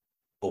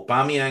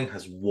 Aubameyang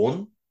has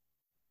 1.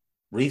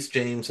 Reece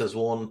James has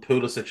 1.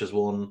 Pulisic has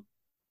 1.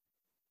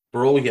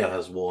 Broja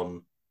has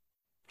 1.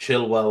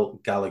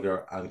 Chilwell,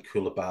 Gallagher, and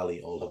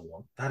Koulibaly all have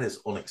 1. That is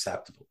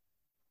unacceptable.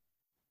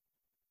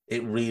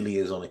 It really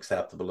is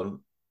unacceptable. And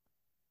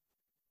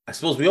I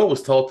suppose we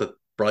always thought that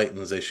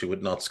Brighton's issue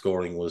with not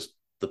scoring was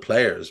the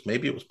players.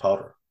 Maybe it was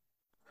Potter.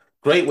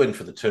 Great win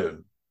for the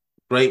Toon.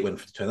 Great win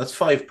for the Toon. That's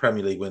 5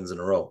 Premier League wins in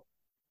a row.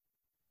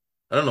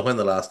 I don't know when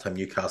the last time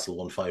Newcastle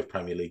won 5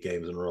 Premier League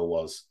games in a row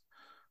was.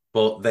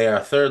 But they are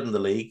 3rd in the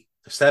league.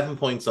 They're 7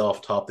 points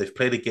off top. They've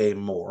played a game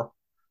more.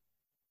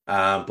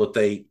 But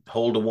they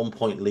hold a 1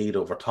 point lead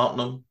over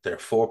Tottenham. They're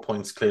 4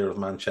 points clear of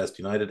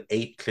Manchester United,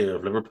 8 clear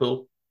of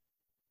Liverpool.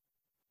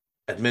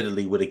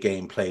 Admittedly, with a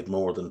game played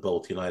more than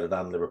both United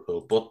and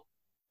Liverpool. But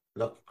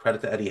look,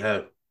 credit to Eddie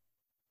Howe.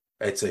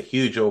 It's a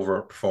huge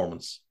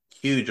overperformance.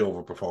 Huge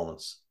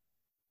overperformance.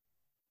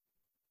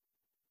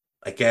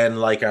 Again,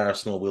 like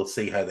Arsenal, we'll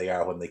see how they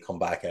are when they come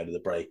back out of the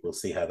break. We'll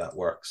see how that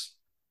works.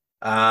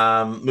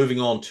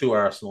 Moving on to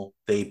Arsenal,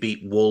 they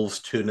beat Wolves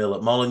 2-0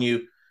 at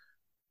Molineux.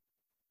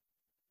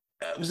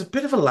 It was a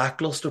bit of a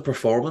lackluster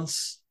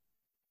performance.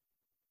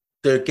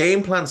 Their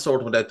game plan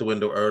sort of went out the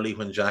window early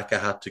when Xhaka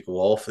had to go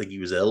off. I think he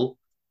was ill.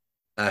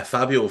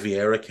 Fabio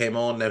Vieira came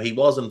on. Now, he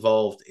was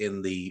involved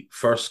in the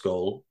first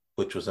goal,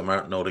 which was a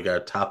Martin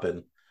Odegaard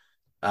tap-in.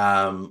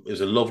 It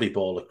was a lovely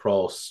ball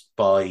across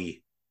by...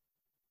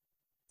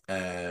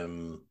 it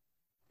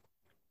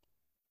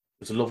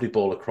was a lovely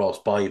ball across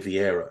by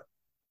Vieira.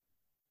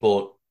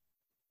 But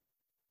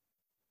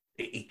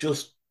he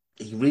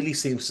really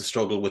seems to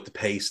struggle with the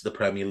pace of the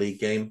Premier League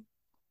game.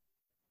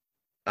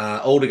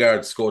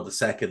 Odegaard scored the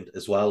second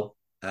as well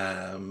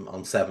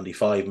on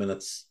 75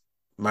 minutes.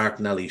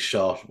 Martinelli's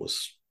shot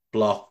was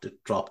blocked.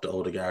 It dropped to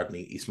Odegaard and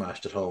he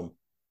smashed it home.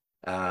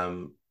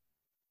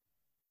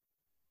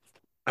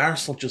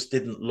 Arsenal just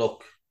didn't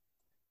look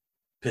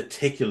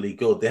particularly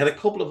good. They had a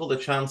couple of other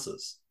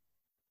chances.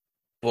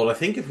 But I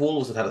think if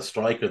Wolves had a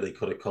striker, they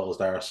could have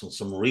caused Arsenal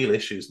some real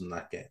issues in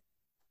that game.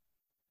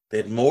 They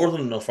had more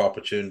than enough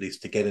opportunities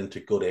to get into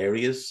good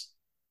areas.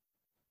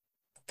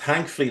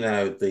 Thankfully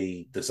now,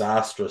 the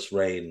disastrous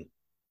reign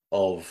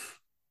of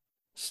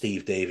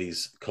Steve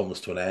Davies comes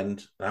to an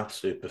end. An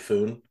absolute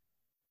buffoon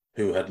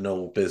who had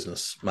no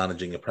business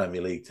managing a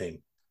Premier League team.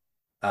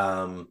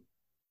 Boubacar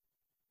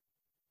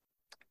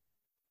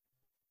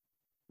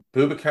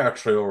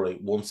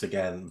Traore, once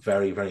again,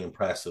 very, very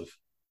impressive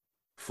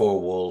for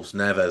Wolves.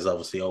 Neves,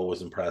 obviously,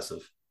 always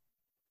impressive.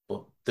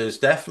 But there's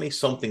definitely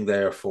something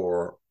there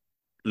for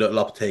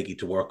Lopetegui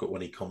to work with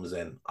when he comes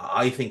in.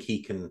 I think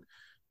he can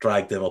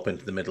drag them up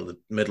into the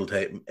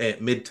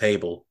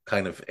mid-table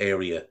kind of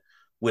area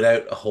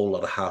without a whole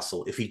lot of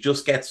hassle. If he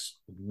just gets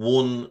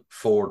one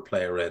forward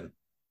player in,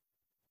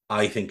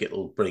 I think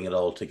it'll bring it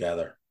all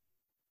together.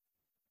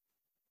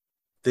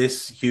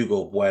 This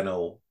Hugo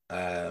Bueno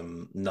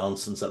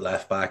nonsense at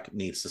left back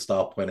needs to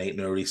stop when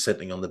Aït-Nouri's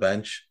sitting on the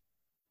bench,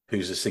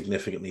 who's a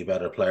significantly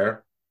better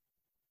player.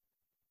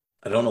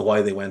 I don't know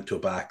why they went to a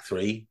back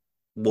three.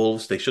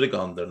 Wolves, they should have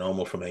gone their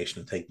normal formation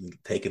and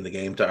taken the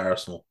game to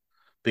Arsenal,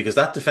 because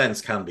that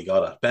defence can be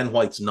got at. Ben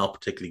White's not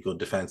particularly good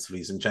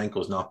defensively.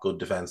 Zinchenko's not good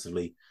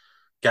defensively.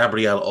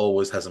 Gabriel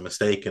always has a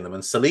mistake in him,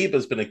 and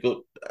Saliba's been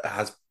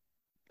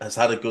has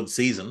had a good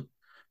season.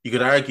 You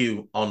could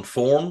argue on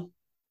form,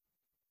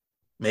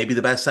 maybe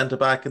the best centre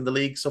back in the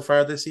league so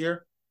far this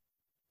year.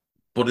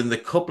 But in the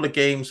couple of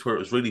games where it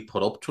was really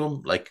put up to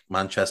him, like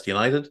Manchester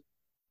United,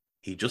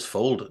 he just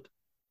folded.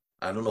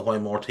 I don't know why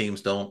more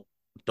teams don't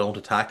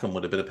attack him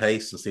with a bit of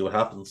pace and see what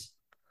happens.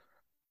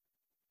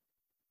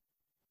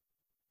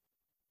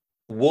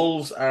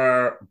 Wolves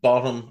are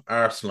bottom,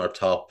 Arsenal are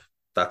top.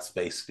 That's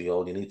basically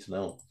all you need to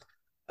know.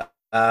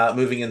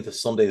 Moving into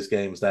Sunday's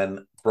games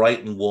then,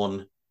 Brighton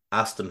 1,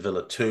 Aston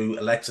Villa 2.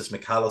 Alexis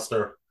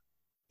McAllister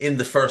in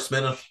the first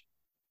minute.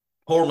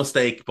 Poor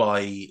mistake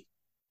by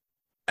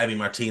Emi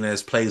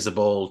Martinez, plays the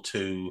ball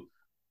to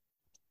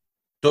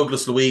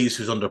Douglas Luiz,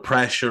 who's under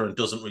pressure and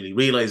doesn't really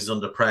realise he's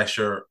under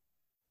pressure.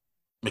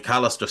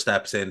 McAllister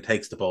steps in,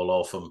 takes the ball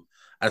off him,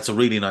 and it's a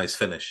really nice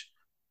finish.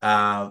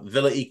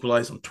 Villa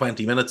equalise in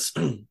 20 minutes.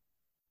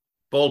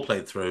 Ball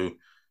played through.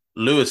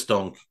 Lewis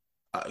Dunk,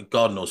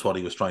 God knows what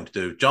he was trying to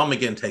do. John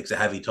McGinn takes a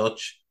heavy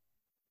touch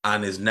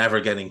and is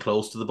never getting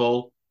close to the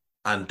ball,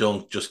 and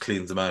Dunk just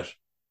cleans them out.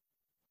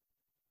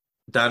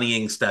 Danny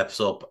Ings steps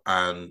up,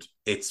 and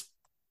it's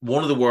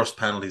one of the worst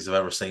penalties I've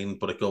ever seen,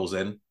 but it goes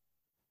in.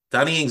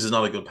 Danny Ings is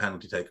not a good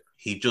penalty taker.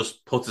 He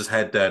just puts his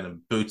head down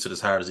and boots it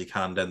as hard as he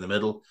can down the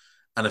middle.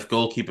 And if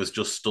goalkeepers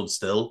just stood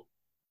still,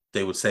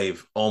 they would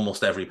save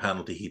almost every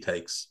penalty he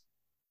takes.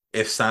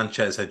 If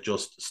Sanchez had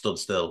just stood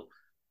still,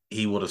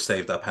 he would have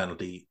saved that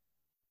penalty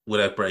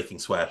without breaking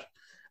sweat.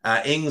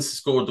 Ings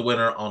scored the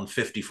winner on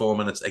 54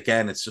 minutes.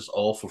 Again, it's just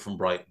awful from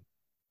Brighton.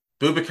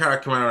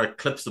 Boubacar Kamara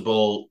clips the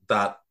ball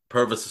that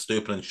Pervis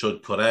Estupiñán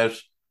should cut out.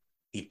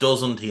 He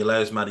doesn't. He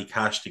allows Matty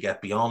Cash to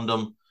get beyond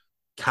him.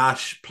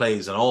 Cash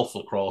plays an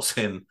awful cross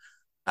in.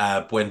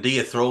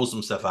 Buendia throws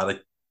himself at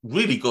it.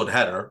 Really good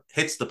header.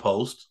 Hits the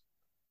post.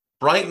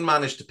 Brighton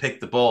managed to pick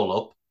the ball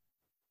up.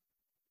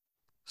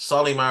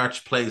 Solly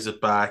March plays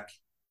it back,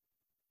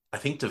 I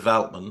think, to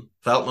Veltman.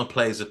 Veltman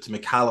plays it to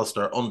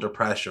McAllister under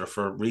pressure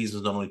for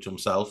reasons not only to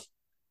himself.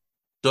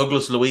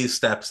 Douglas Luiz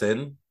steps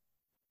in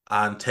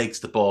and takes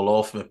the ball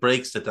off him. It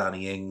breaks to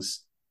Danny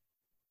Ings.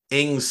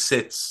 Ings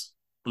sits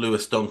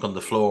Lewis Dunk on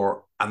the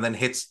floor and then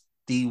hits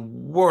the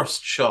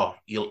worst shot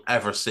you'll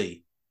ever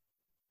see.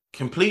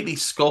 Completely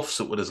scuffs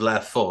it with his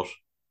left foot.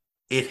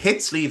 It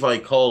hits Levi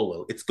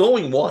Colwill. It's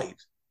going wide.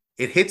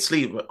 It hits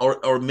Levi,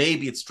 or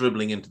maybe it's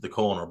dribbling into the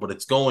corner, but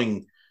it's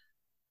going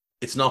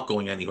It's not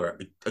going anywhere.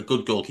 A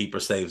good goalkeeper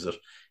saves it.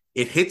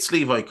 It hits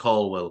Levi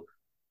Colwill,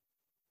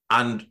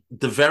 and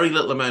the very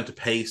little amount of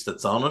pace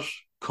that's on it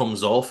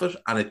comes off it,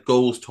 and it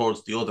goes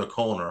towards the other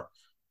corner.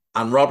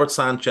 And Robert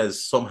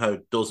Sanchez somehow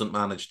doesn't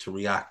manage to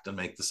react and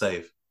make the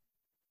save.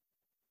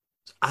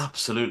 It's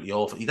absolutely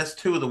awful. That's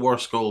two of the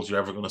worst goals you're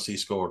ever going to see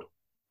scored.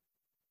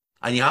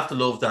 And you have to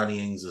love Danny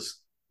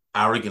Ings'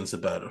 arrogance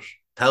about it.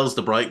 Tells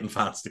the Brighton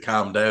fans to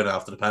calm down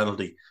after the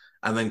penalty,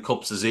 and then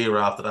cups his ear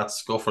after that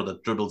scuffer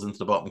that dribbles into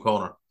the bottom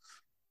corner.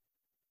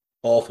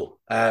 Awful.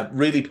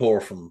 Really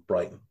poor from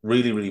Brighton.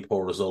 Really, really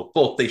poor result.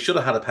 But they should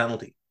have had a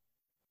penalty.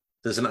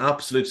 There's an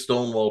absolute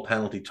stonewall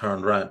penalty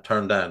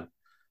turned down.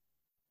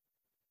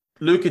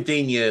 Luca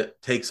Digne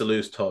takes a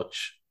loose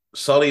touch.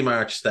 Solly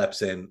March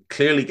steps in,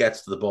 clearly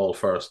gets to the ball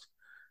first,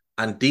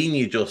 and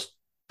Digne just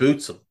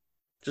boots him.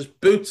 Just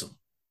boots him.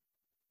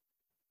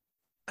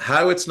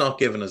 How it's not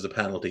given as a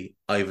penalty,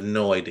 I have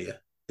no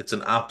idea. It's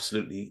an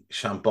absolutely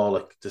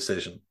shambolic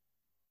decision.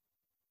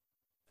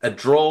 A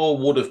draw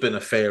would have been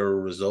a fairer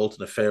result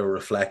and a fairer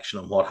reflection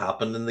on what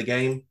happened in the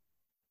game.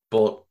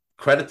 But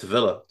credit to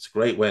Villa. It's a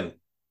great win.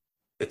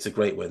 It's a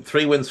great win.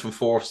 3 wins from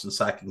Force and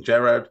sacking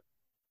Gerrard.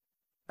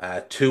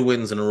 2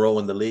 wins in a row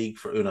in the league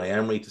for Unai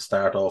Emery to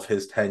start off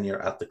his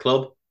tenure at the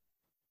club.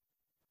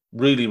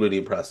 Really, really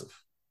impressive.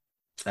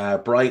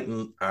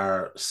 Brighton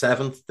are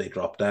 7th. They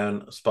dropped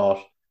down a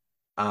spot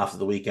after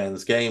the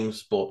weekend's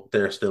games, but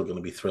they're still going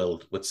to be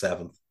thrilled with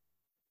 7th.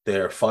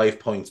 They're 5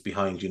 points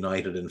behind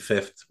United in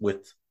 5th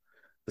with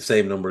the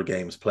same number of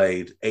games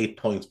played, 8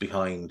 points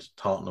behind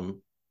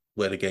Tottenham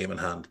with a game in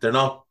hand. They're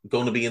not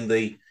going to be in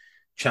the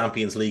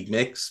Champions League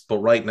mix, but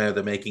right now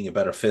they're making a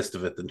better fist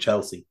of it than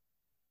Chelsea.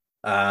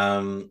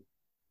 Last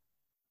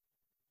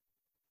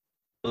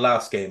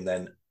game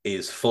then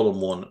is Fulham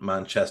 1,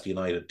 Manchester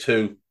United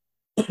 2.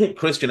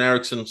 Christian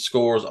Eriksen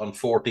scores on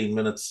 14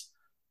 minutes.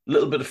 A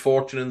little bit of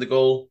fortune in the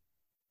goal.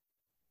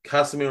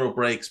 Casemiro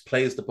breaks,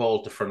 plays the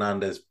ball to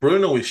Fernandes.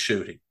 Bruno is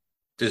shooting.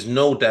 There's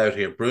no doubt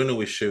here.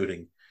 Bruno is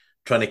shooting,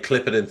 trying to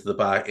clip it into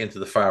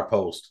the far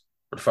post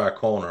or the far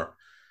corner.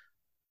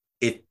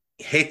 It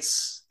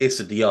hits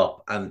Issa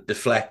Diop and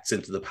deflects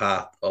into the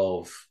path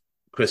of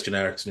Christian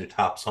Eriksen, who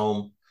taps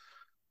home.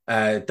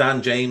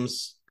 Dan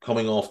James,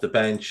 coming off the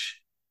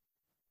bench,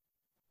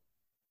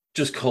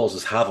 just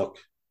causes havoc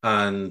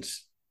and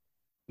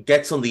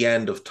gets on the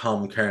end of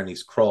Tom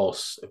Kearney's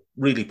cross.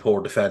 Really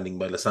poor defending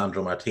by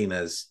Lisandro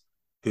Martinez,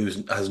 who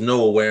has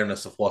no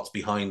awareness of what's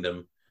behind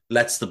him,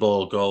 lets the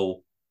ball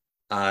go,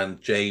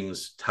 and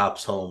James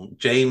taps home.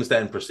 James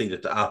then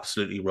proceeded to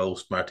absolutely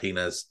roast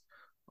Martinez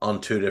on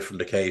 2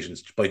 different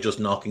occasions by just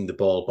knocking the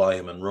ball by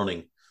him and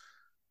running.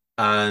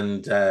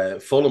 And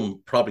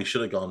Fulham probably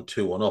should have gone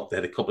 2-1 up. They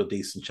had a couple of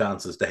decent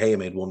chances. De Gea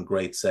made one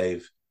great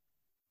save.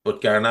 But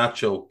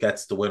Garnacho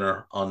gets the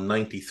winner on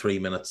 93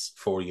 minutes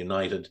for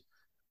United.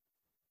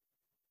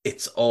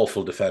 It's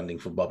awful defending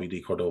from Bobby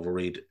De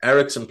Cordova-Reid.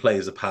 Eriksen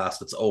plays a pass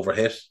that's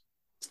overhit.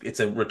 It's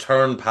a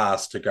return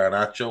pass to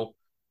Garnacho.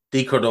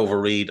 De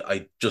Cordova-Reid,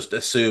 I just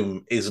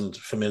assume, isn't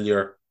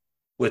familiar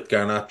with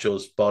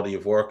Garnacho's body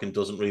of work and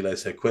doesn't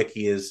realise how quick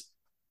he is.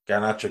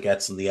 Garnacho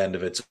gets in the end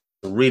of it. It's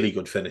a really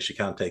good finish. You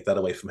can't take that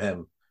away from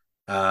him.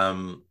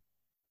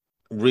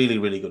 Really,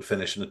 really good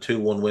finish. And a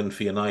 2-1 win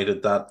for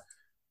United that,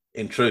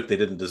 in truth, they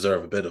didn't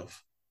deserve a bit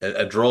of.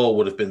 A draw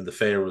would have been the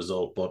fair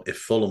result, but if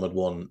Fulham had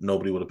won,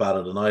 nobody would have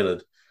batted an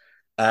eyelid.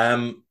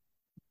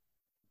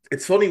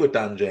 It's funny with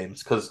Dan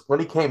James, because when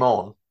he came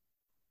on,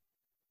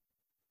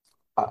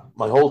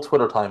 my whole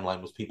Twitter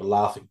timeline was people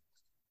laughing.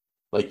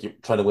 Like, you're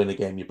trying to win a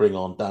game, you bring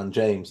on Dan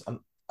James. And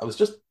I was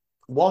just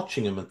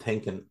watching him and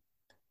thinking,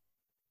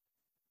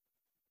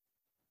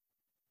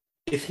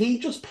 if he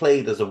just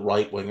played as a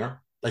right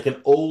winger, like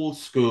an old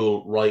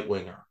school right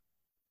winger,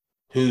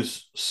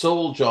 whose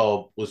sole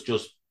job was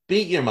just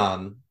beat your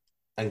man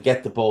and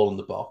get the ball in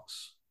the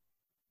box.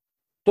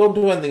 Don't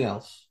do anything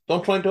else.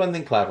 Don't try and do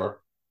anything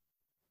clever.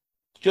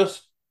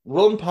 Just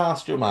run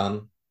past your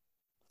man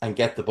and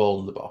get the ball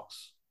in the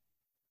box.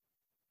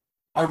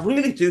 I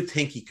really do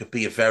think he could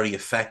be a very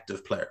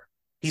effective player.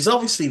 He's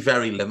obviously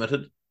very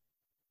limited.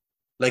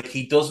 Like,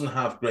 he doesn't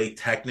have great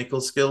technical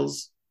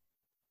skills,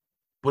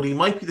 but he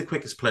might be the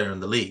quickest player in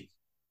the league.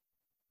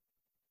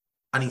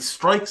 And he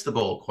strikes the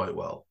ball quite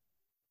well.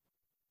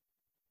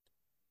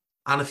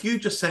 And if you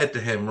just said to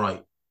him,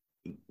 right,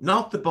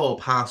 knock the ball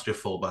past your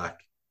fullback,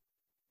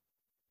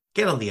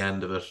 get on the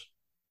end of it,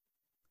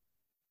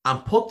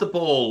 and put the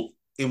ball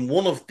in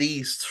one of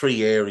these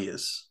 3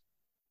 areas,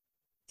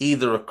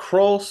 either a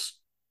cross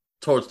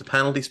towards the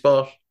penalty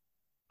spot,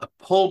 a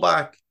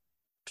pullback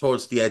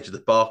towards the edge of the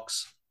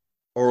box,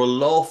 or a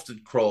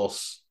lofted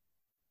cross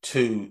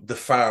to the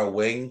far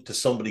wing, to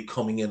somebody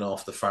coming in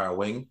off the far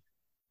wing,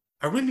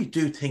 I really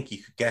do think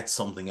you could get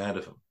something out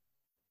of him.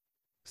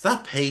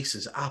 That pace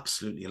is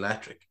absolutely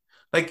electric.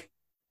 Like,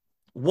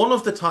 one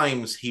of the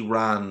times he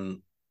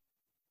ran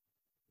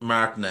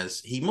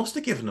Martinez, he must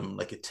have given him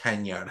like a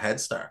 10-yard head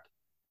start.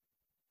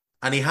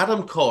 And he had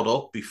him caught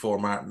up before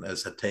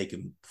Martinez had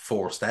taken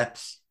 4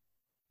 steps.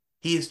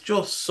 He is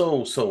just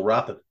so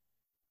rapid.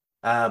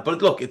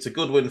 But look, it's a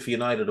good win for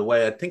United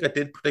away. I think I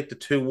did predict a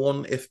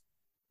 2-1 if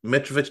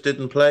Mitrovic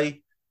didn't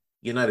play.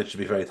 United should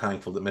be very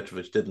thankful that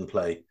Mitrovic didn't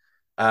play.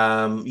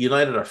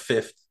 United are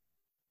fifth.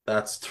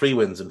 That's 3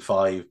 wins in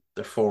 5.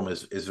 Their form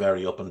is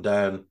very up and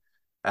down.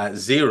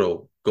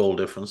 0 goal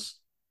difference.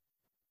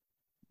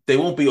 They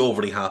won't be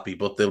overly happy,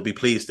 but they'll be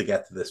pleased to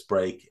get to this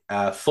break.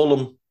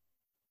 Fulham,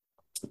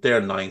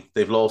 they're 9th.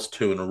 They've lost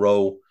 2 in a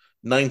row.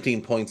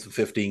 19 points in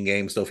 15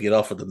 games. So if you'd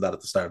offered them that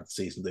at the start of the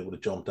season, they would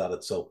have jumped at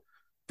it. So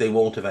they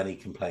won't have any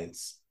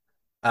complaints.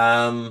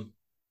 So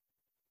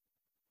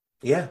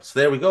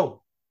there we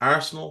go.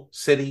 Arsenal,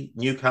 City,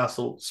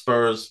 Newcastle,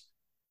 Spurs,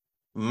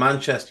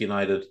 Manchester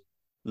United,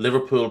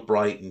 Liverpool,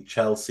 Brighton,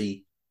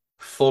 Chelsea,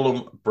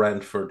 Fulham,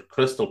 Brentford,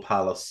 Crystal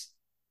Palace,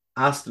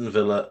 Aston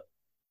Villa,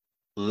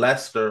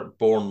 Leicester,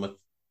 Bournemouth,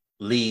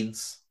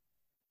 Leeds,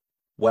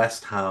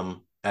 West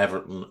Ham,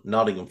 Everton,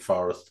 Nottingham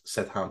Forest,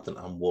 Southampton,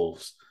 and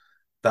Wolves.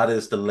 That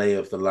is the lay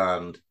of the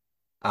land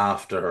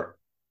after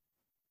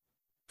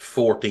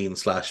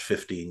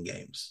 14/15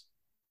 games.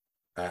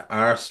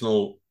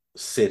 Arsenal,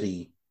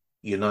 City,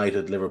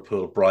 United,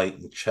 Liverpool,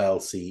 Brighton,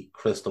 Chelsea,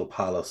 Crystal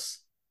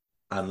Palace,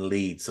 and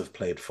Leeds have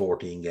played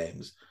 14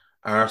 games.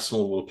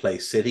 Arsenal will play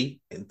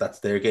City. That's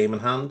their game in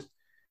hand.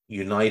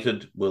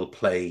 United will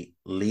play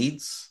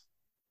Leeds.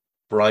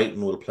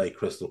 Brighton will play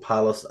Crystal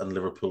Palace, and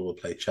Liverpool will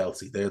play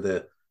Chelsea. They're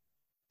the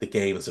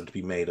games that are to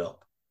be made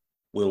up.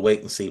 We'll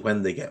wait and see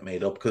when they get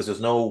made up because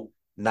there's no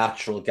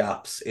natural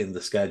gaps in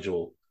the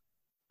schedule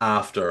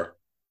after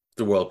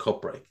the World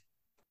Cup break.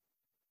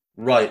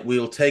 Right,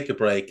 we'll take a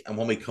break, and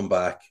when we come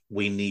back,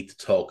 we need to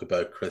talk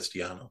about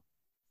Cristiano.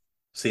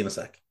 See you in a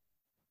sec.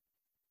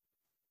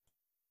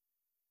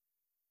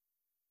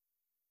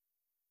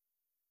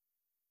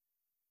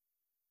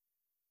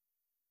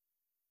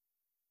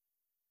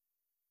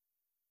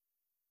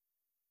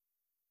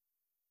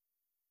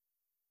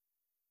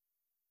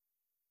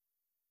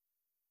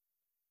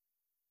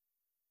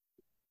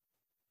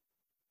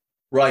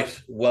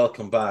 Right,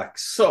 welcome back.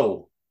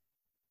 So,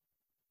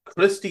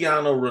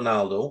 Cristiano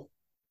Ronaldo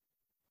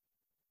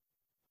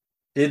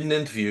did an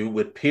interview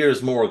with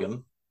Piers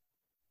Morgan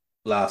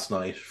last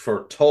night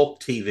for Talk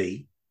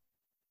TV,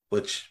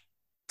 which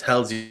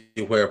tells you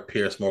where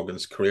Piers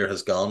Morgan's career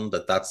has gone,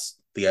 that's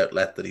the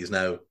outlet that he's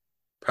now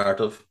part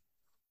of.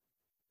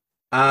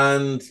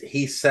 And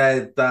he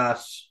said a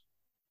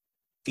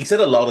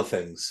lot of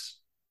things.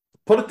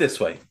 Put it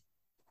this way.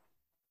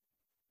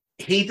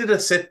 He did a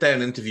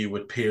sit-down interview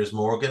with Piers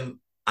Morgan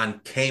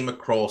and came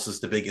across as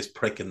the biggest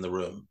prick in the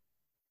room.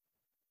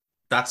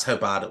 That's how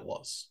bad it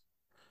was.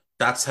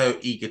 That's how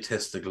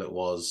egotistical it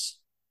was.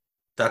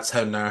 That's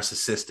how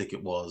narcissistic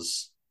it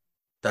was.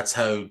 That's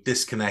how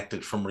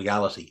disconnected from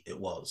reality it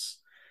was.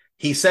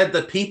 He said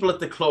that people at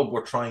the club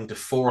were trying to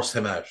force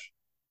him out.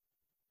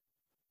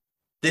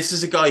 This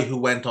is a guy who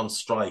went on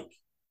strike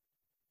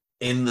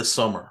in the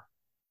summer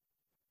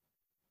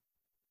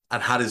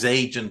and had his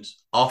agent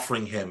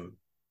offering him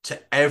to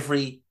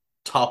every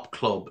top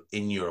club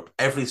in Europe,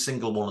 every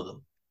single one of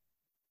them.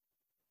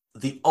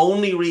 The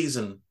only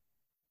reason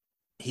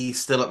he's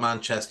still at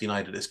Manchester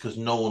United is because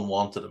no one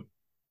wanted him.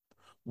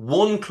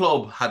 One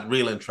club had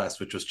real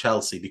interest, which was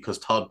Chelsea, because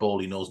Todd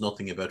Boehly knows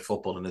nothing about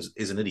football and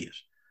is an idiot.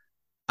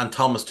 And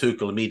Thomas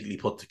Tuchel immediately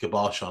put the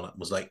kibosh on it and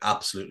was like,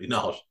 absolutely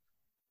not.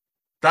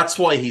 That's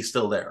why he's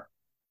still there.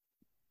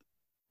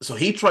 So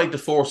he tried to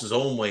force his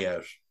own way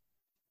out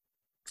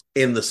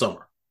in the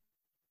summer.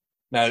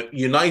 Now,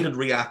 United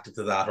reacted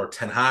to that, or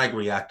Ten Hag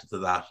reacted to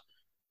that,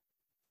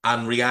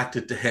 and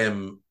reacted to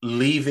him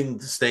leaving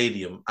the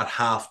stadium at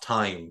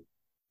half-time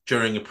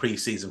during a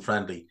pre-season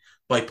friendly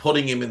by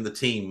putting him in the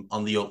team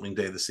on the opening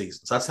day of the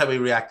season. So that's how he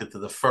reacted to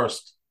the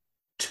first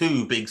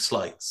 2 big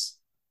slights.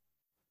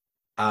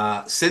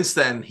 Since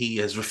then, he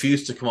has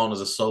refused to come on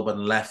as a sub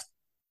and left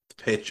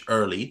the pitch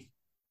early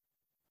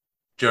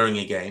during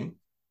a game.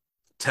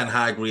 Ten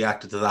Hag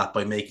reacted to that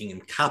by making him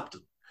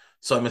captain.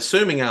 So I'm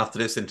assuming after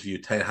this interview,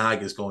 Ten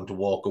Hag is going to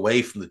walk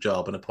away from the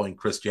job and appoint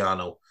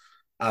Cristiano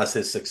as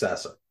his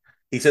successor.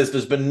 He says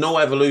there's been no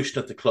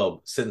evolution at the club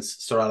since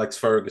Sir Alex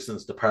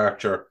Ferguson's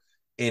departure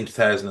in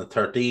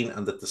 2013,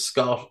 and that the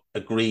Scot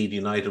agreed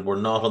United were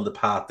not on the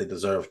path they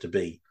deserved to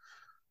be.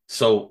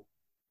 So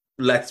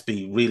let's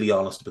be really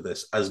honest about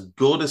this. As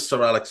good as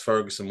Sir Alex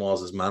Ferguson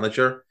was as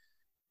manager,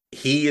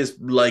 he is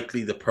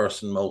likely the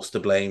person most to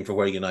blame for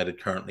where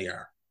United currently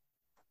are.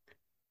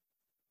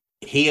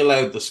 He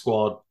allowed the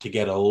squad to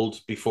get old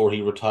before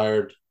he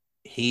retired.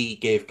 He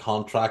gave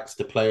contracts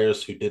to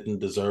players who didn't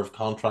deserve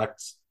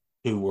contracts,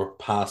 who were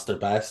past their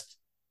best.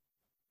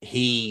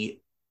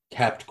 He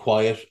kept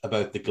quiet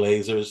about the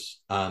Glazers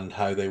and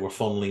how they were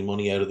funneling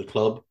money out of the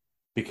club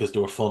because they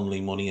were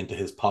funneling money into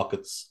his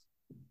pockets.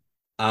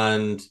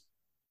 And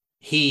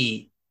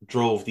he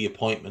drove the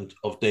appointment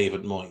of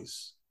David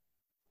Moyes.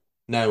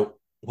 Now,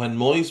 when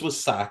Moyes was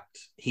sacked,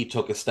 he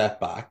took a step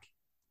back.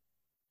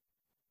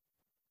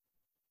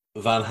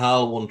 Van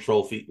Gaal won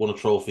a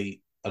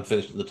trophy and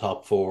finished in the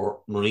top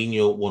 4.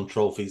 Mourinho won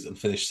trophies and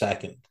finished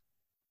second.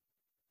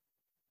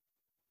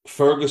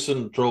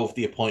 Ferguson drove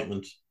the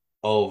appointment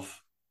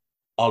of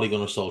Ole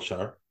Gunnar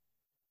Solskjaer,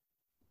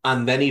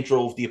 and then he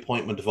drove the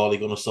appointment of Ole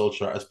Gunnar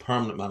Solskjaer as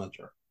permanent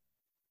manager.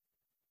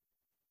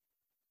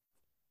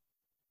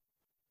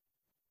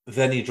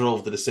 Then he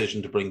drove the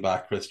decision to bring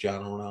back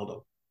Cristiano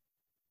Ronaldo.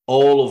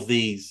 All of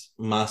these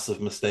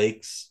massive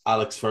mistakes,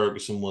 Alex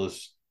Ferguson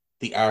was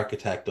the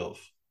architect of.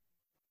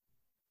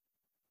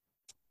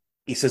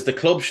 He says the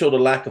club showed a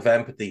lack of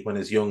empathy when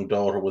his young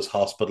daughter was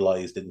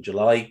hospitalized in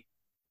July.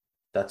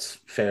 That's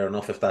fair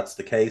enough if that's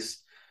the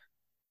case.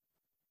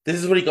 This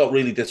is where he got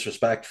really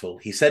disrespectful.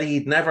 He said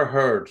he'd never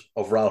heard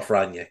of Ralf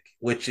Rangnick,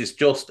 which is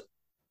just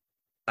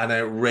an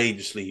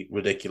outrageously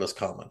ridiculous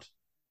comment.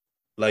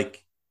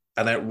 Like,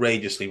 an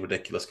outrageously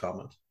ridiculous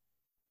comment.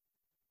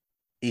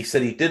 He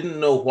said he didn't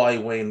know why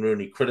Wayne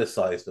Rooney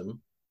criticised him,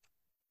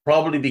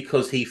 probably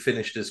because he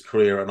finished his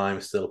career and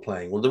I'm still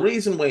playing. Well, the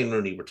reason Wayne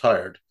Rooney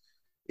retired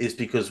is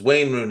because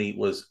Wayne Rooney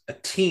was a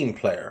team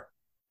player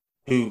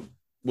who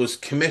was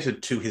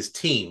committed to his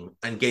team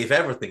and gave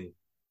everything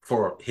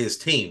for his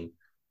team.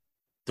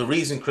 The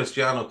reason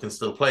Cristiano can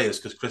still play is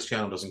because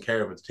Cristiano doesn't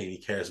care about the team, he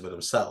cares about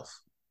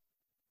himself.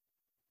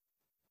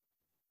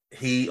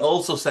 He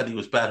also said he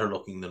was better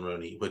looking than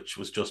Rooney, which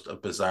was just a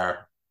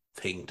bizarre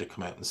thing to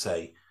come out and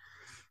say.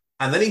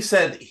 And then he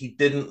said he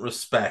didn't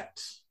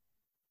respect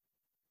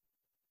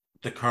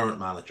the current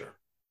manager,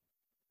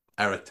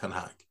 Erik ten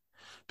Hag,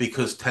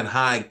 because Ten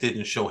Hag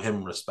didn't show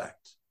him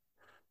respect.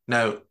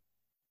 Now,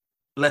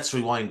 let's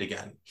rewind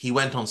again. He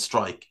went on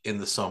strike in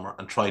the summer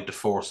and tried to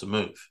force a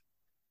move.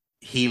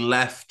 He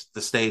left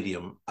the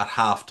stadium at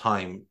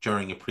half-time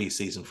during a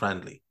pre-season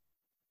friendly.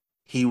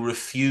 He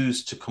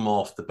refused to come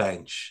off the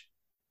bench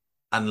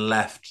and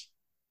left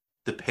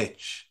the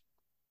pitch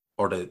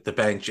or the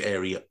bench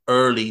area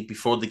early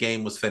before the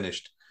game was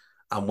finished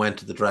and went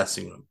to the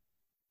dressing room.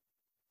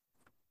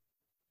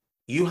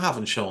 You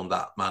haven't shown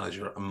that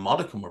manager a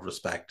modicum of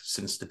respect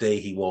since the day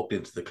he walked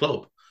into the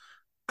club.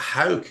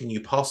 How can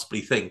you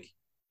possibly think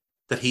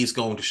that he's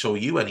going to show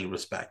you any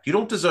respect? You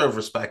don't deserve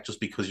respect just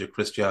because you're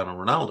Cristiano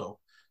Ronaldo.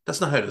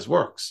 That's not how this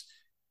works.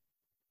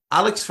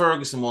 Alex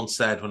Ferguson once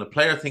said, when a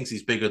player thinks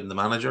he's bigger than the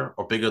manager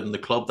or bigger than the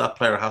club, that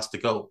player has to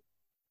go.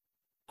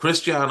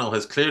 Cristiano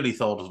has clearly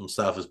thought of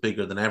himself as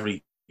bigger than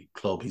every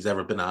club he's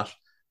ever been at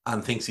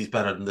and thinks he's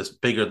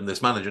bigger than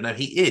this manager. Now,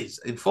 he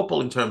is. In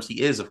footballing terms,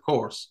 he is, of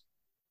course.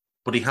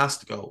 But he has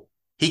to go.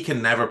 He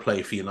can never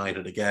play for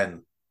United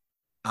again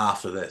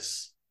after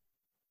this.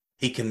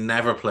 He can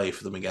never play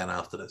for them again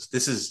after this.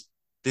 This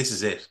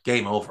is it.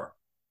 Game over.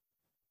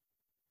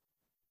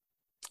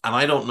 And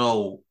I don't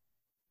know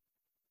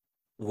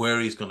where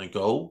he's going to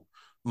go.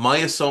 My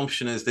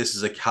assumption is this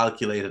is a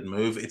calculated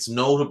move. It's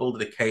notable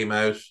that it came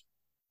out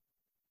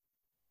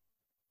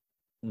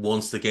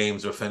once the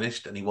games were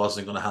finished and he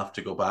wasn't going to have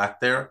to go back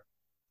there.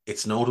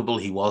 It's notable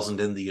he wasn't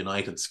in the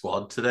United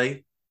squad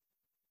today.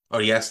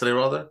 Or yesterday,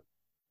 rather.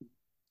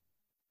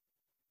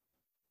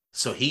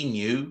 So he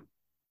knew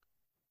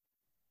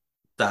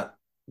that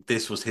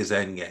this was his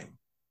end game.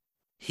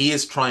 He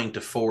is trying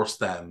to force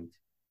them,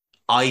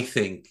 I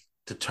think,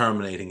 to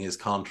terminating his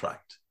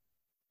contract.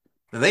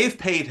 Now, they've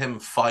paid him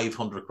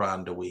 500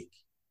 grand a week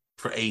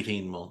for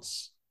 18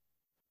 months.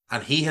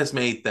 And he has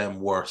made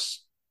them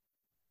worse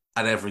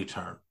at every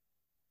turn.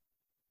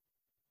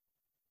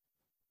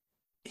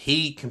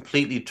 He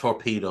completely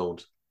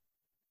torpedoed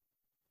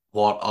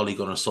what Ole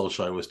Gunnar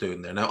Solskjaer was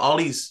doing there. Now,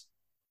 Ole's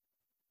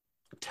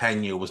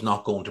tenure was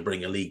not going to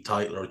bring a league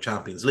title or a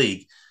Champions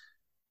League,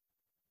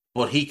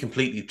 but he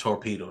completely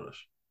torpedoed it.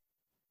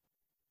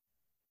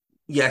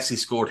 Yes, he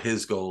scored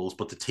his goals,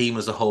 but the team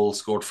as a whole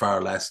scored far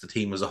less. The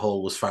team as a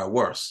whole was far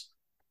worse.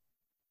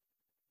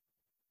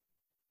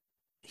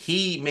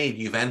 He made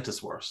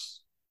Juventus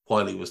worse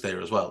while he was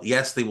there as well.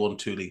 Yes, they won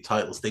 2 league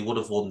titles. They would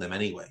have won them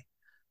anyway.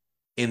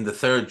 In the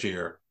third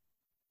year,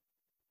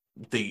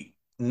 the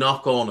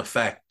knock-on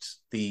effect,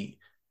 the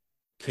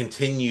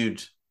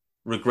continued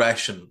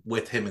regression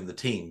with him in the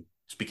team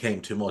just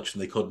became too much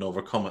and they couldn't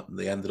overcome it and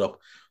they ended up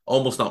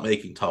almost not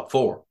making top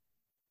 4.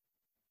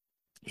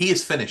 He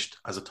is finished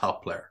as a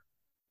top player.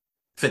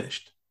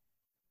 Finished.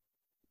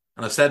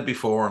 And I've said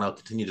before, and I'll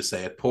continue to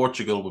say it,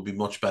 Portugal would be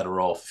much better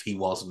off if he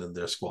wasn't in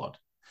their squad.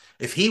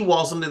 If he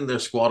wasn't in their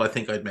squad, I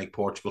think I'd make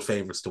Portugal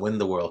favourites to win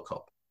the World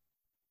Cup.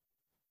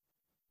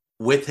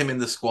 With him in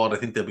the squad, I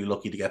think they'll be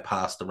lucky to get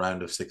past the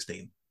round of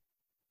 16.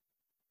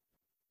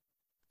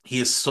 He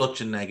has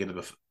such a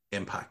negative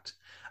impact.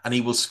 And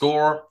he will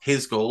score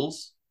his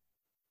goals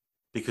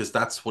because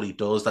that's what he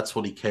does. That's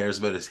what he cares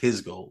about is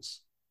his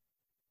goals.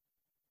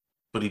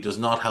 But he does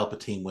not help a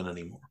team win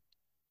anymore.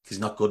 He's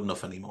not good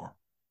enough anymore.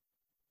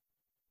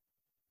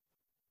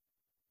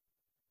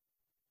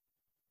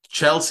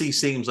 Chelsea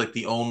seems like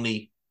the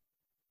only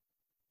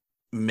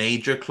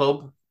major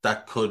club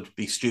that could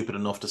be stupid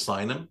enough to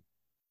sign him.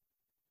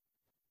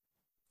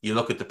 You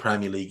look at the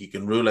Premier League, you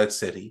can rule out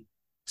City.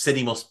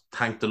 City must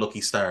thank the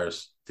lucky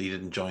stars that he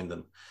didn't join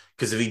them.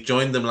 Because if he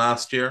joined them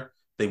last year,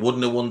 they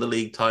wouldn't have won the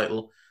league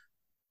title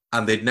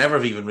and they'd never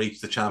have even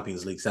reached the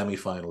Champions League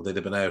semi-final. They'd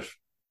have been out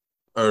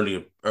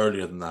earlier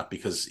than that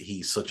because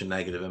he's such a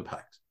negative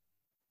impact.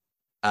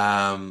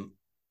 Um,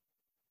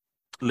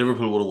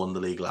 Liverpool would have won the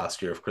league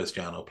last year if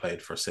Cristiano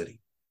played for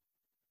City.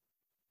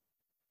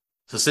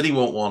 So City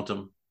won't want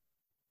him.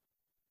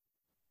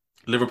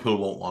 Liverpool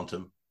won't want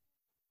him.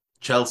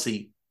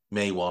 Chelsea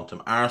may want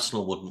him.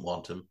 Arsenal wouldn't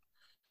want him.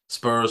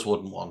 Spurs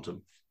wouldn't want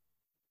him.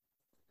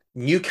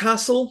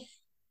 Newcastle,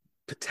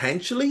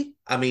 potentially.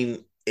 I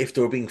mean, if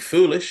they were being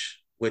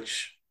foolish,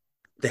 which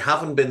they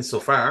haven't been so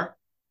far,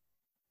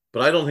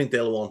 but I don't think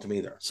they'll want him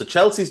either. So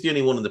Chelsea's the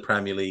only one in the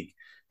Premier League.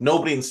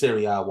 Nobody in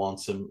Serie A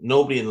wants him.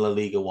 Nobody in La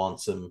Liga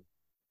wants him.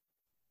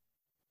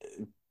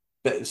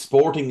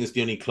 Sporting is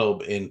the only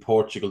club in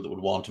Portugal that would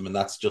want him, and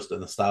that's just a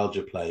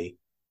nostalgia play.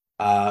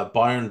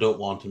 Bayern don't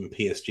want him, and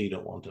PSG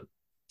don't want him.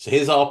 So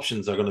his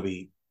options are going to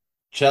be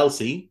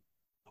Chelsea,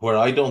 where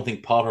I don't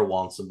think Potter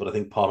wants him, but I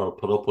think Potter will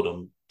put up with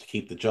him to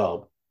keep the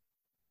job.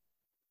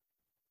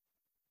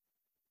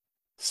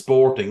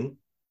 Sporting,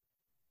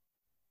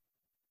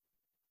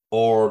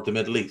 or the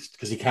Middle East,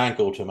 because he can't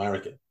go to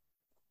America.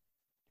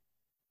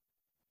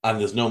 And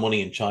there's no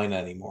money in China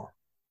anymore.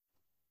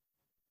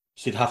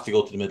 So he'd have to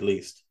go to the Middle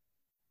East.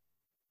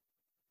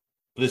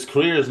 But his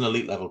career as an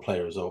elite level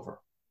player is over.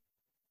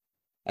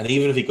 And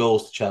even if he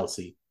goes to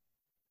Chelsea,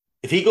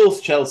 if he goes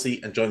to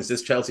Chelsea and joins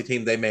this Chelsea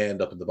team, they may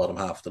end up in the bottom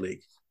half of the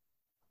league.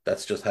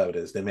 That's just how it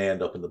is. They may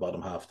end up in the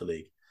bottom half of the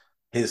league.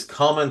 His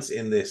comments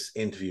in this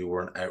interview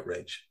were an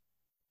outrage.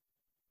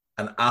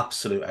 An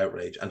absolute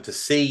outrage. And to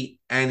see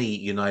any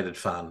United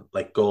fan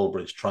like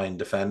Goldbridge try and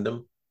defend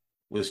him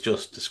was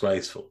just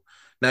disgraceful.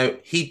 Now,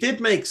 he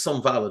did make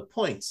some valid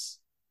points.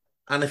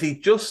 And if he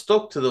just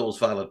stuck to those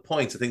valid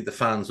points, I think the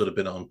fans would have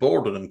been on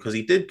board with him, because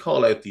he did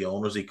call out the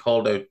owners. He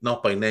called out,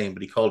 not by name,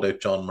 but he called out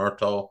John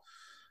Murtaugh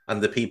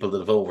and the people that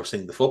have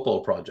overseen the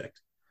football project.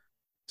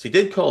 So he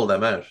did call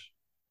them out.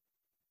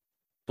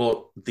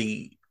 But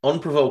the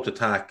unprovoked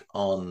attack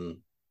on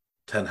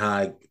Ten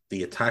Hag,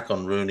 the attack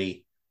on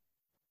Rooney,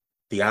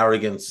 the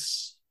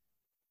arrogance,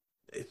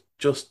 it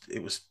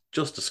was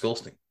just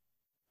disgusting.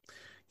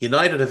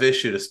 United have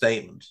issued a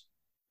statement.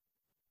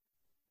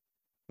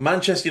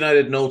 Manchester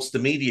United notes the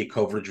media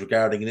coverage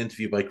regarding an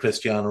interview by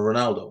Cristiano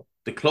Ronaldo.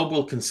 The club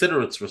will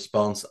consider its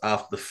response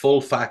after the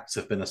full facts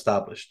have been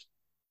established.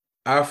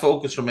 Our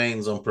focus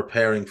remains on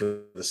preparing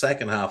for the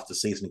second half of the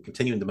season and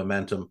continuing the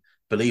momentum,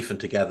 belief and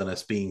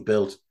togetherness being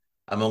built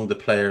among the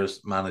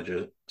players,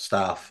 manager,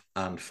 staff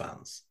and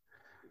fans.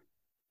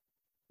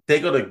 They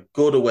got a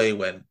good away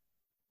win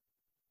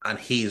and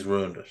he's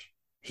ruined it.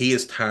 He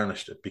has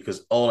tarnished it,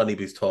 because all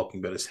anybody's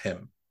talking about is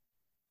him.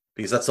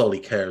 Because that's all he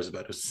cares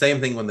about. It was the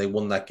same thing when they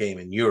won that game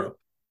in Europe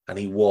and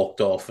he walked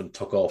off and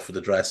took off for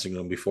the dressing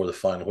room before the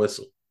final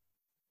whistle.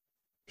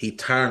 He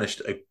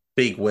tarnished a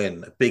big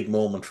win, a big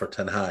moment for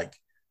Ten Hag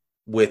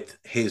with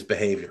his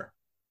behaviour.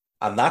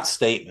 And that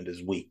statement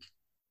is weak.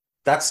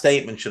 That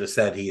statement should have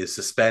said he is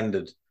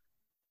suspended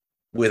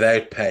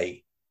without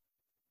pay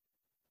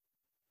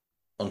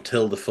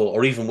until the full,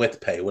 or even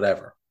with pay,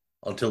 whatever,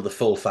 until the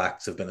full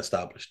facts have been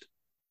established.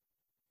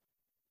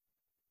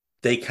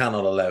 They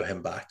cannot allow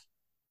him back.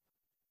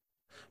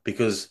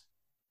 Because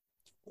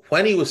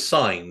when he was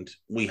signed,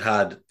 we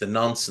had the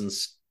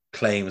nonsense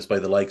claims by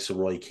the likes of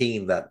Roy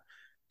Keane that,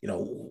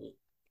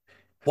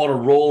 what a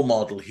role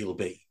model he'll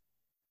be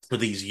for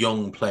these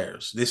young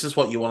players. This is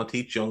what you want to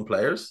teach young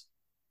players?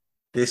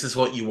 This is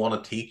what you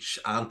want to teach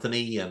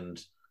Anthony and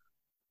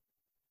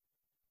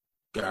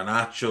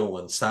Garnacho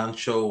and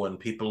Sancho and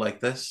people like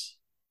this?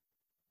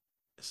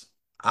 It's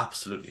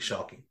absolutely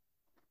shocking.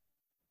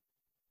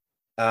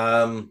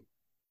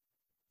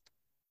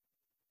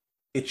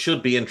 It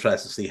should be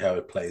interesting to see how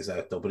it plays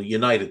out, though. But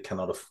United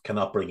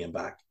cannot bring him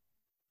back.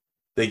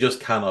 They just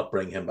cannot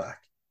bring him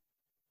back.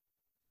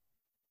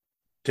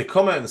 To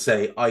come out and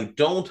say, I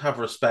don't have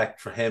respect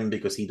for him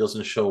because he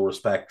doesn't show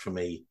respect for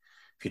me.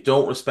 If you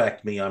don't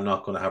respect me, I'm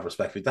not going to have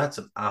respect for you. That's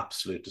an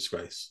absolute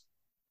disgrace.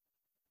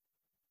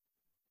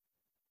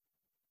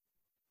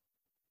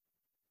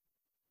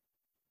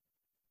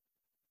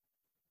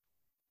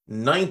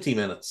 "90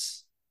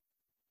 minutes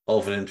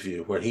of an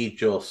interview where he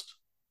just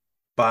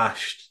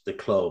bashed the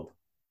club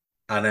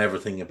and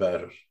everything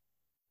about it.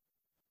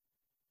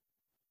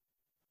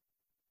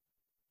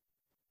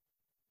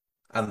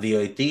 And the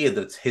idea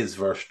that it's his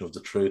version of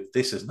the truth,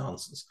 this is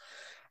nonsense.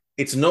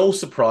 It's no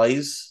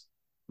surprise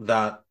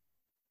that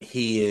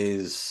he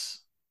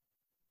is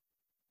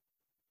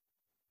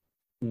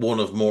one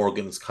of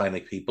Morgan's kind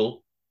of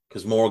people,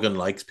 because Morgan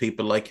likes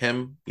people like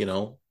him,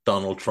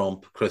 Donald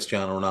Trump,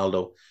 Cristiano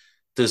Ronaldo.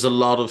 There's a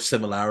lot of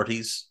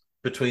similarities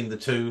between the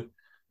two.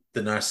 The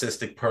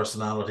narcissistic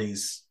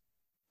personalities,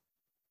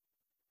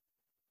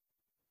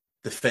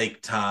 the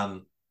fake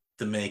tan,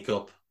 the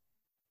makeup,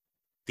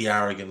 the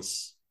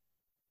arrogance,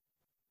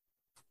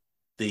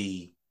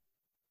 the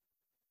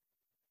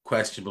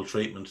questionable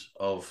treatment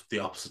of the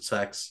opposite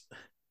sex.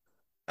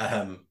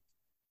 I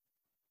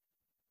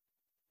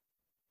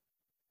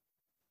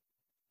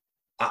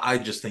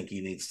just think he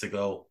needs to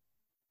go.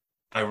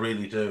 I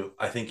really do.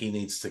 I think he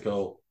needs to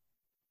go.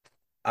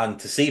 And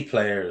to see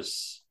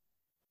players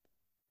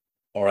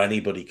or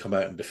anybody come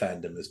out and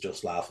defend him is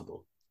just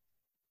laughable.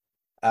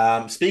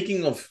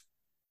 Speaking of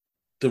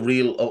the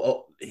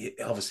real,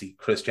 obviously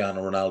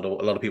Cristiano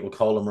Ronaldo. A lot of people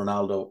call him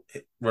Ronaldo.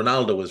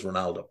 Ronaldo is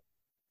Ronaldo.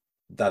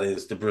 That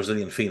is the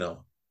Brazilian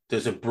phenom.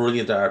 There's a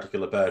brilliant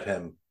article about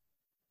him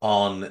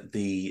on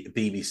the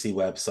BBC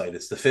website.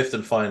 It's the fifth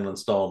and final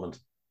installment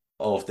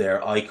of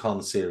their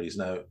Icon series.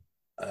 Now,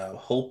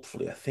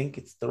 hopefully, I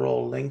think they're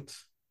all linked.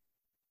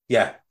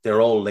 Yeah,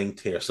 they're all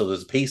linked here. So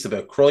there's a piece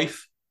about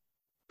Cruyff,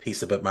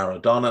 piece about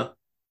Maradona,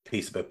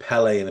 piece about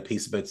Pele, and a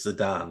piece about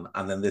Zidane,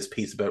 and then this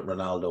piece about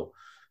Ronaldo.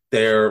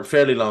 They're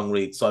fairly long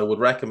reads, so I would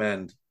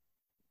recommend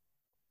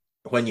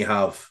when you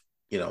have,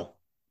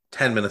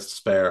 10 minutes to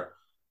spare,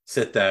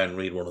 sit down,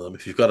 read one of them.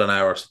 If you've got an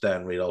hour, sit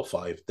down, read all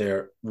five.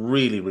 They're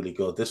really, really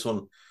good. This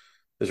one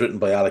is written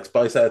by Alex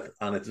Byseth,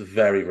 and it's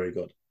very, very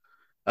good.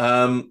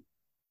 One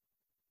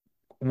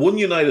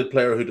United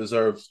player who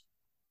deserves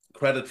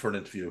credit for an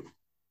interview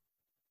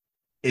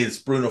is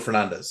Bruno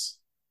Fernandes.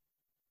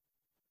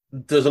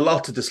 There's a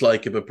lot to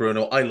dislike about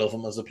Bruno. I love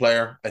him as a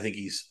player. I think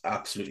he's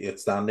absolutely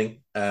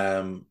outstanding.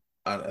 And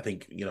I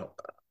think,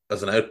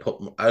 as an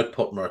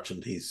output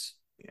merchant, he's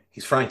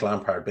Frank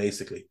Lampard,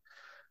 basically.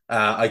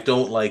 I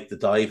don't like the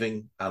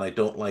diving, and I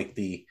don't like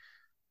the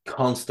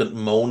constant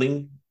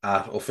moaning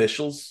at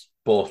officials,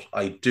 but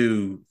I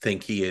do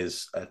think he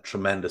is a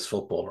tremendous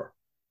footballer.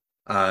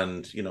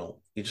 And,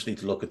 you just need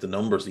to look at the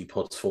numbers he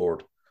puts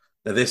forward.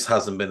 Now, this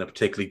hasn't been a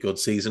particularly good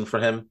season for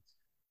him.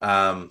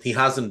 He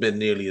hasn't been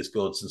nearly as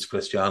good since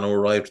Cristiano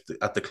arrived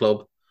at the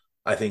club.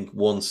 I think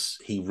once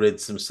he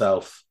rids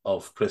himself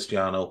of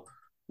Cristiano,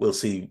 we'll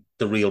see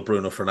the real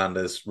Bruno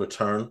Fernandes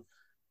return.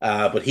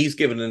 But he's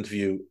given an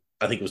interview,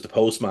 I think it was the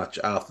post-match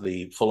after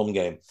the Fulham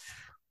game,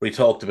 where he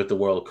talked about the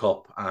World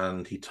Cup,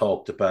 and he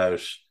talked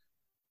about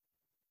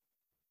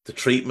the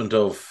treatment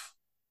of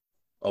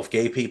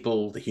gay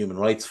people, the human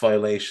rights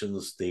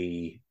violations,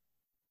 the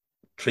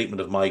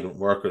treatment of migrant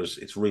workers.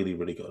 It's really,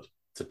 really good.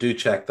 So do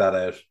check that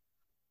out.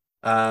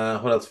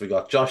 What else have we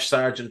got? Josh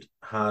Sargent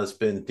has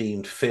been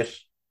deemed fit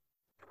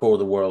for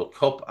the World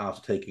Cup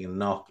after taking a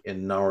knock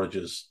in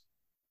Norwich's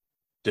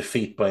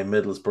defeat by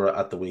Middlesbrough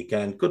at the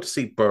weekend. Good to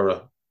see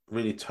Borough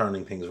really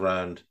turning things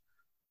around.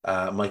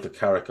 Michael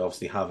Carrick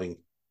obviously having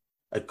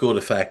a good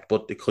effect,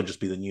 but it could just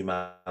be the new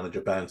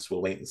manager bounce.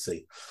 We'll wait and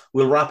see.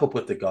 We'll wrap up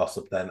with the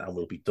gossip then, and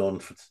we'll be done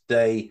for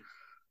today.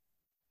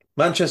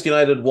 Manchester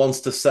United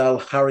wants to sell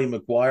Harry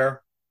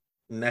Maguire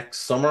next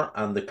summer,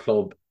 and the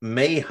club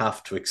may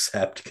have to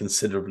accept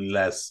considerably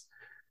less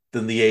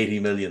than the 80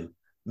 million.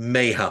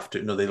 May have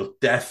to. No, they'll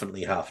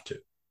definitely have to.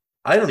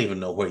 I don't even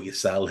know where you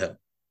sell him.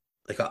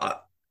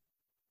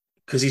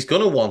 Because he's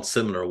going to want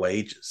similar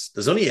wages.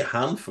 There's only a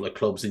handful of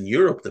clubs in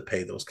Europe that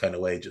pay those kind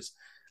of wages,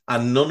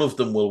 and none of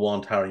them will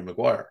want Harry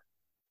Maguire.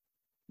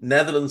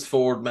 Netherlands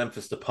forward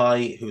Memphis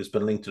Depay, who has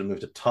been linked to the move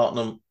to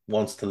Tottenham,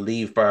 wants to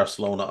leave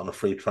Barcelona on a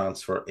free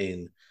transfer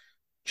in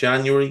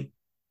January.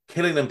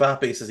 Kylian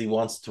Mbappe says he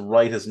wants to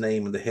write his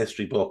name in the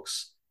history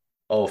books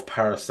of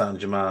Paris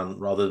Saint-Germain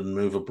rather than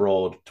move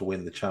abroad to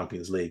win the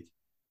Champions League.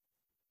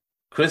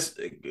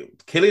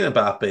 Kylian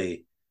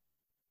Mbappe,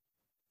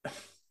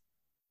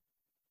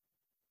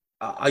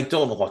 I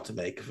don't know what to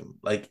make of him.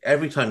 Like,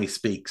 every time he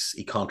speaks,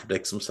 he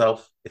contradicts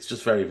himself. It's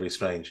just very, very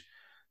strange.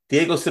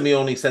 Diego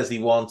Simeone says he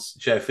wants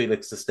João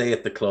Felix to stay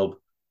at the club.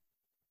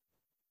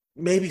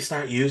 Maybe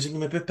start using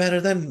him a bit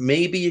better then.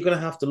 Maybe you're going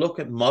to have to look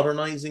at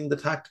modernizing the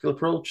tactical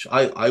approach.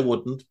 I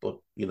wouldn't, but,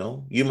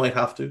 you might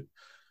have to.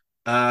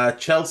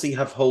 Chelsea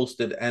have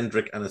hosted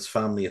Endrick and his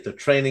family at their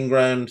training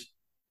ground.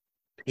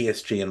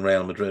 PSG and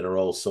Real Madrid are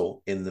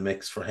also in the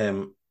mix for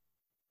him.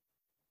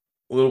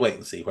 We'll wait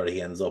and see where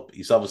he ends up.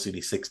 He's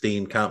obviously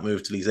 16, can't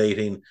move till he's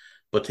 18,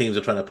 but teams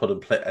are trying to put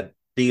a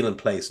deal in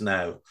place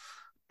now.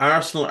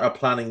 Arsenal are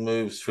planning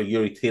moves for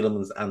Yuri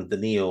Tielemans and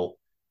Danilo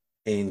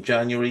in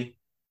January.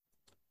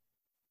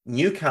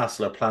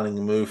 Newcastle are planning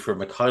a move for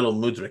Mikhailo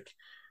Mudryk.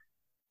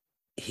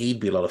 He'd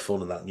be a lot of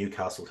fun in that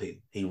Newcastle team.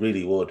 He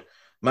really would.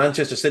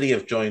 Manchester City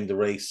have joined the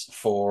race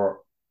for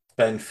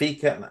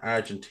Benfica and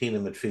Argentina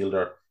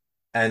midfielder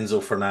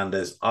Enzo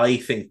Fernandez. I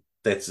think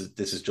this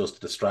is just a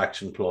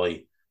distraction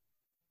ploy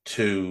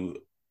to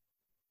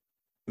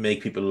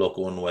make people look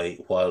one way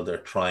while they're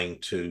trying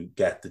to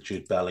get the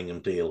Jude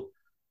Bellingham deal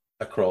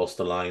across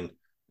the line.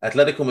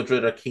 Atletico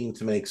Madrid are keen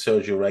to make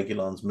Sergio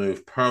Reguilon's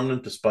move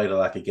permanent despite a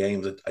lack of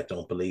games. I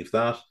don't believe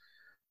that.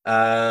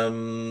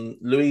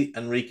 Luis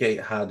Enrique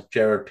had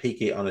Gerard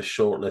Piqué on his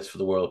shortlist for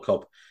the World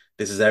Cup.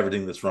 This is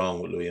everything that's wrong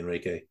with Luis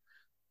Enrique.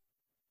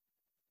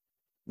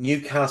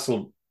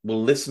 Newcastle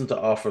will listen to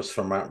offers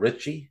from Matt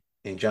Ritchie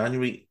in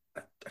January.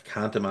 I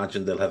can't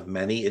imagine they'll have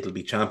many. It'll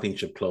be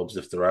championship clubs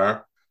if there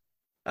are.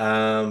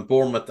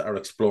 Bournemouth are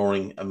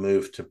exploring a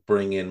move to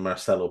bring in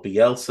Marcelo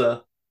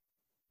Bielsa.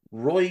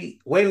 Wayne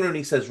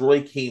Rooney says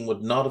Roy Keane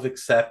would not have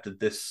accepted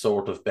this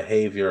sort of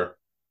behaviour.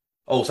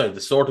 The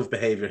sort of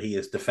behaviour he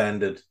has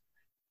defended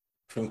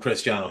from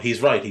Cristiano.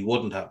 He's right, he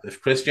wouldn't have.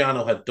 If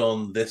Cristiano had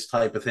done this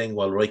type of thing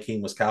while Roy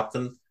Keane was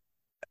captain,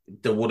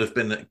 there would have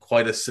been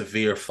quite a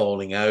severe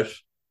falling out,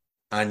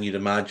 and you'd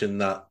imagine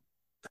that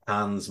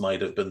hands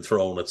might have been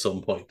thrown at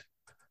some point.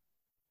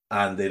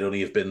 and they'd only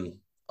have been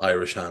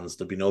Irish hands.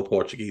 There'd be no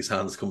Portuguese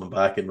hands coming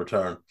back in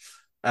return.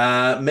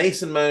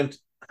 Mason Mount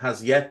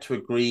has yet to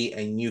agree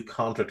a new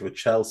contract with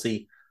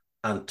Chelsea,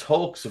 and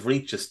talks have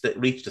reached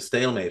a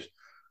stalemate.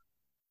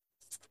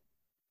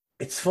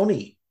 It's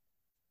funny.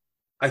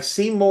 I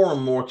see more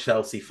and more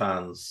Chelsea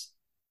fans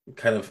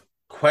kind of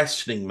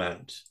questioning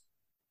Mount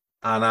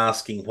and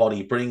asking what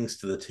he brings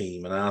to the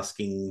team and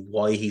asking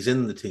why he's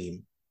in the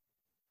team.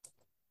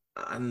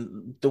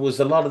 And there was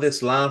a lot of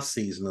this last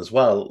season as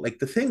well. Like,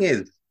 the thing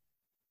is,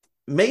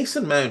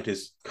 Mason Mount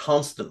is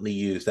constantly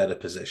used at a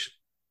position.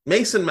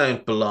 Mason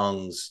Mount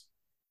belongs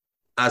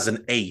as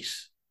an 8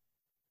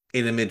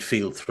 in a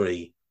midfield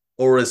 3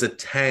 or as a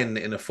 10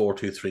 in a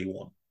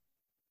 4-2-3-1.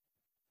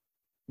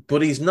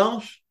 But he's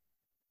not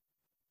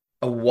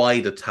a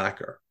wide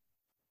attacker.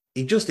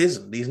 He just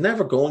isn't. He's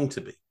never going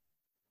to be.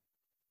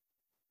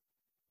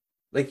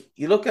 Like,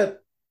 you look at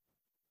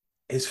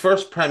his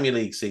first Premier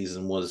League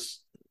season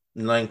was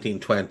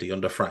 1920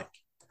 under Frank.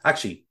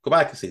 Actually, go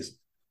back a season.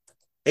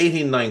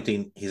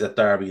 18-19, he's at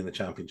Derby in the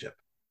Championship.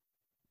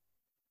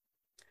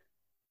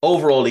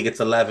 Overall, he gets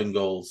 11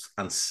 goals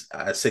and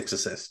 6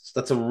 assists.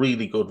 That's a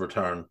really good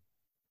return,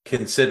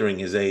 considering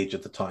his age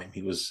at the time.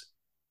 He was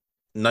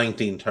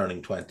 19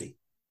 turning 20.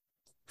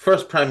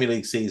 First Premier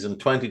League season,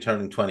 20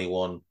 turning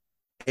 21,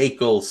 8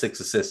 goals, 6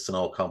 assists in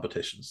all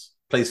competitions.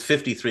 Plays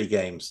 53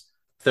 games,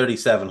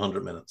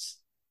 3,700 minutes,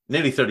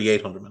 nearly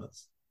 3,800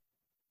 minutes.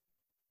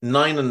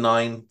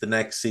 9-9 the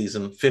next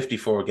season,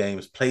 54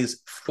 games,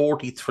 plays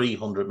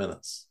 4,300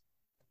 minutes.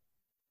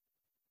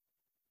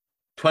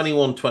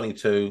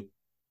 21-22, which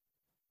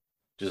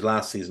is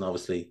last season,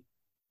 obviously,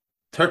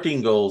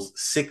 13 goals,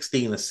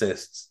 16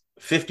 assists,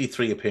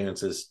 53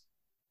 appearances,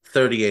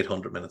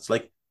 3,800 minutes.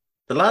 Like,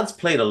 the lad's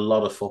played a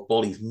lot of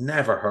football. He's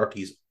never hurt.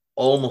 He's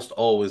almost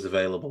always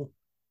available.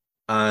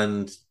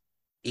 And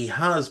he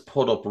has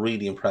put up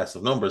really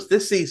impressive numbers.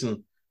 This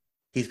season,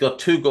 he's got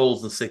 2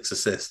 goals and 6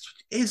 assists,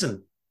 which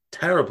isn't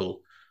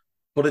terrible,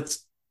 but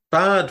it's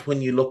bad when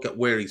you look at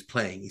where he's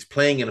playing. He's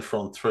playing in a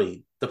front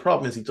 3. The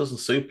problem is he doesn't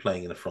suit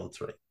playing in a front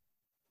 3.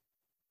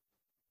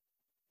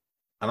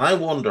 And I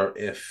wonder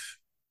if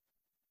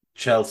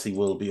Chelsea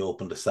will be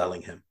open to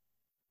selling him.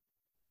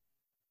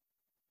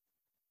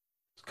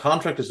 His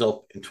contract is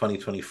up in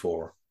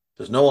 2024.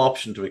 There's no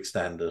option to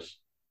extend it.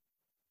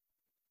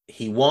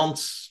 He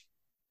wants,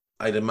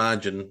 I'd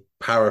imagine,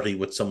 parity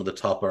with some of the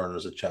top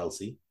earners at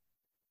Chelsea.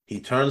 He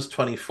turns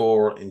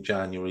 24 in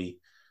January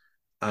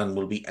and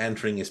will be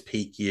entering his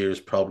peak years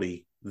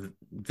probably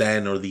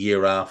then or the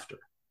year after.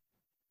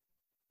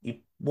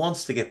 He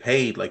wants to get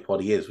paid like what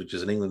he is, which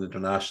is an England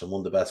international, one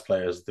of the best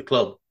players at the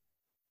club.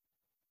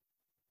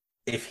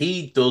 If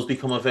he does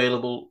become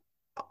available,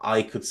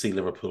 I could see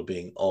Liverpool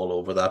being all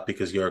over that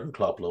because Jurgen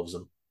Klopp loves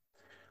him.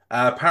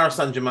 Paris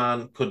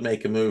Saint-Germain could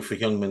make a move for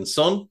Heung-min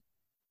Son.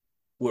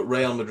 With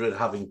Real Madrid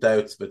having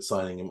doubts about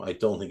signing him, I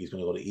don't think he's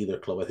going to go to either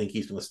club. I think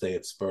he's going to stay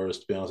at Spurs,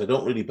 to be honest. I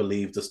don't really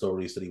believe the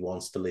stories that he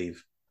wants to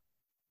leave.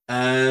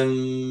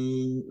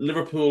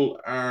 Liverpool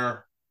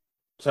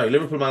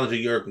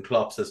manager Jurgen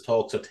Klopp says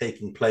talks are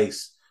taking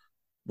place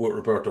with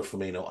Roberto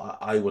Firmino.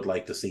 I would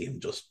like to see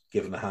him just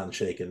given a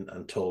handshake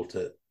and told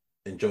to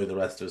enjoy the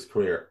rest of his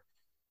career.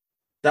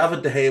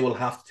 David De Gea will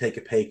have to take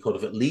a pay cut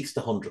of at least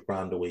 100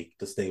 grand a week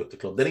to stay with the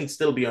club. Then he'd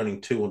still be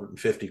earning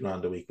 250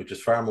 grand a week, which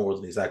is far more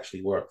than he's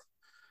actually worth.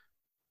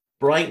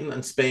 Brighton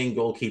and Spain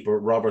goalkeeper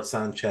Robert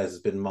Sanchez has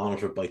been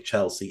monitored by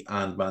Chelsea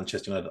and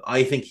Manchester United.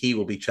 I think he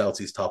will be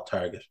Chelsea's top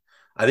target.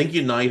 I think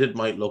United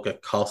might look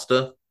at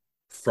Costa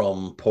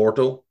from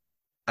Porto.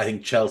 I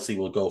think Chelsea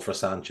will go for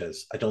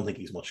Sanchez. I don't think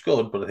he's much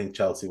good, but I think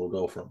Chelsea will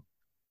go for him.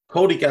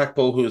 Cody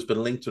Gakpo, who has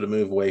been linked to the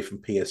move away from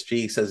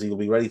PSG, says he will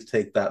be ready to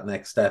take that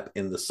next step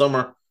in the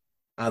summer,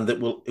 and it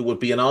would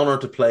be an honour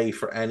to play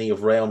for any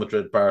of Real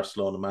Madrid,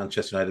 Barcelona,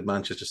 Manchester United,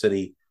 Manchester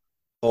City,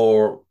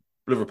 or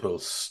Liverpool.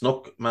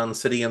 Snuck Man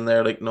City in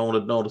there like no one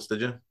had noticed,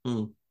 did you?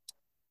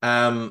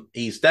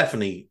 He's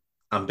definitely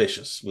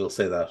ambitious, we'll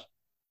say that.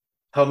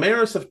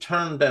 Palmeiras have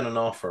turned down an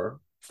offer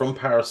from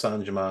Paris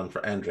Saint-Germain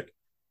for Endrick.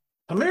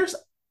 Palmeiras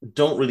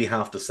don't really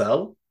have to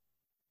sell.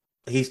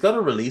 He's got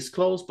a release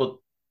clause, but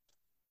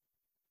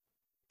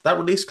that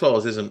release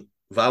clause isn't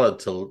valid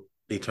till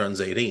he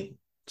turns 18.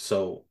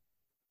 So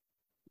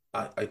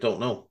I don't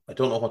know. I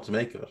don't know what to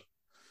make of it.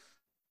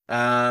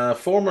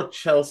 Former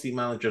Chelsea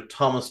manager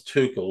Thomas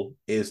Tuchel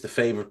is the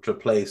favourite to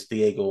replace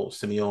Diego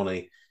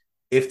Simeone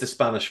if the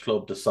Spanish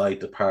club decide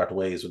to part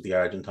ways with the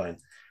Argentine.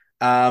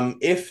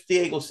 If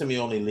Diego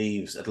Simeone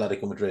leaves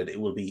Atletico Madrid, it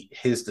will be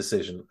his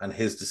decision and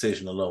his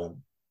decision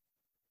alone.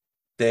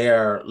 They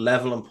are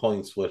level in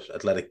points with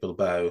Athletic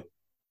Bilbao.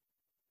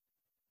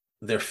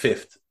 They're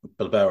 5th.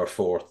 Bilbao are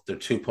 4th. They're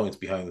 2 points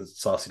behind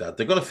Sociedad.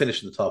 They're going to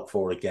finish in the top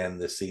 4 again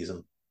this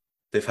season.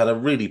 They've had a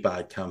really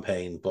bad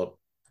campaign, but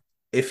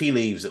if he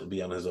leaves, it'll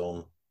be on his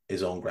own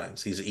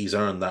grounds. He's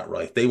earned that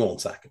right. They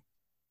won't sack him.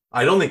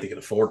 I don't think they can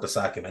afford to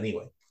sack him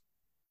anyway.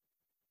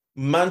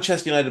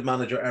 Manchester United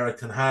manager Erik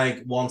ten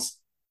Hag wants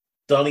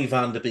Donny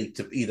van de Beek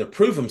to either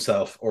prove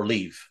himself or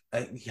leave.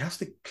 He has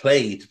to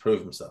play to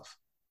prove himself.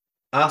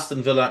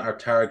 Aston Villa are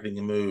targeting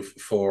a move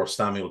for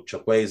Samuel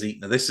Chukwueze.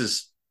 Now, this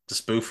is the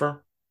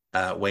spoofer,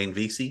 Wayne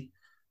Vesey,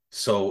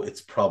 so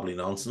it's probably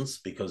nonsense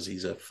because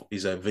he's a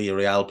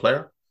Villarreal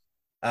player.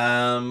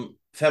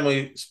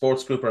 Fenway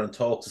Sports Group are in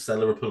talks to sell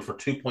Liverpool for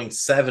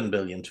 2.7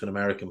 billion to an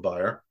American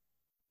buyer.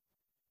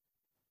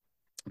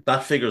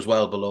 That figure is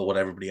well below what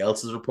everybody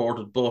else has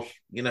reported, but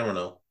you never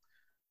know.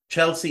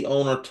 Chelsea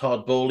owner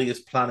Todd Boehly is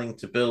planning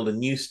to build a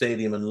new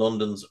stadium in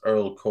London's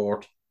Earl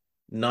Court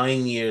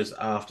 9 years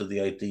after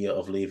the idea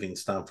of leaving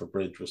Stamford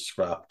Bridge was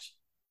scrapped.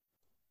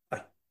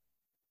 I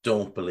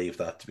don't believe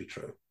that to be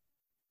true.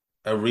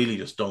 I really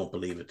just don't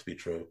believe it to be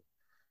true.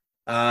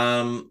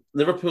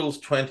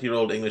 Liverpool's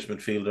 20-year-old English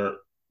midfielder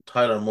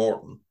Tyler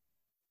Morton,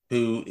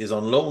 who is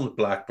on loan with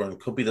Blackburn,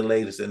 could be the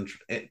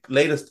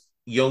latest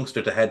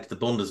youngster to head to the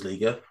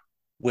Bundesliga,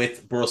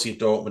 with Borussia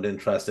Dortmund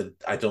interested.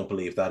 I don't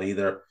believe that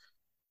either.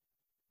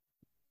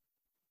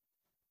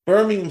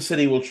 Birmingham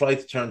City will try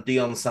to turn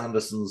Dion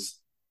Sanderson's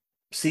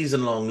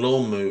season-long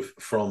loan move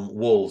from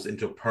Wolves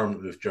into a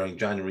permanent move during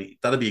January.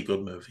 That'd be a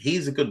good move.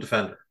 He's a good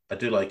defender. I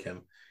do like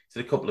him. He's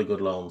had a couple of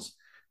good loans.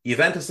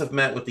 Juventus have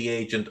met with the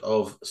agent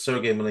of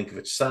Sergei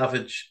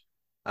Milinkovic-Savic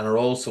and are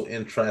also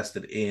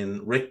interested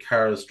in Rick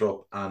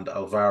Karsdorp and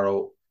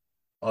Alvaro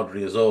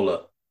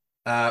Odriozola.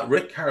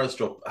 Rick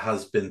Karsdorp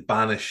has been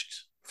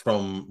banished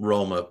from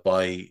Roma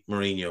by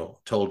Mourinho,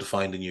 told to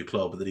find a new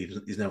club, that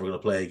he's never going to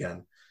play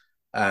again.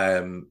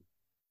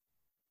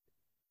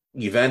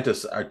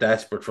 Juventus are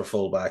desperate for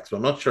fullbacks, but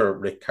I'm not sure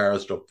Rick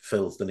Karsdorp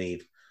fills the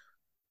need.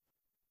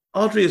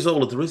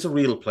 Odriozola, there is a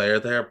real player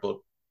there, but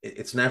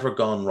it's never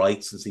gone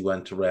right since he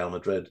went to Real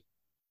Madrid.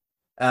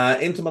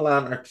 Inter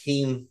Milan are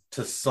keen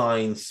to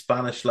sign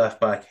Spanish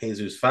left-back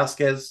Jesus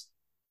Vasquez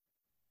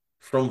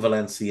from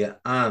Valencia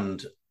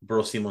and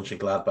Borussia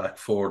Mönchengladbach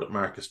forward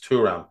Marcus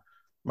Thuram.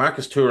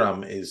 Marcus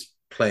Thuram is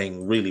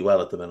playing really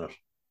well at the minute.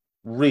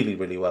 Really,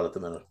 really well at the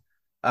minute.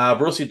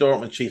 Borussia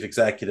Dortmund chief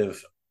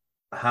executive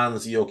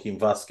Hans-Joachim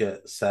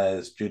Watzke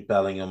says Jude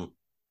Bellingham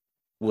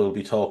will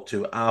be talked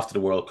to after the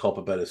World Cup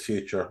about his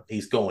future.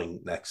 He's going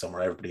next summer.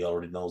 Everybody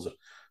already knows it.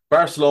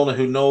 Barcelona,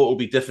 who know it will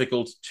be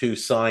difficult to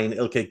sign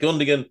Ilkay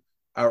Gundogan,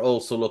 are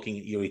also looking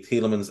at Yuri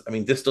Tielemans. I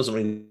mean, this doesn't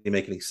really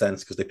make any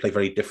sense because they play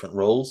very different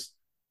roles.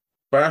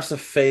 Barca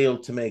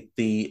failed to make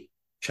the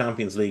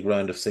Champions League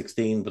round of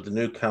 16, but the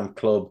Nou Camp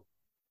club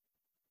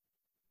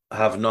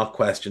have not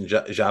questioned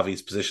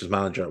Xavi's position as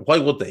manager. Why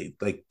would they?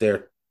 Like,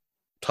 they're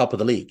top of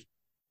the league.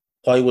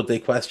 Why would they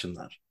question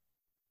that?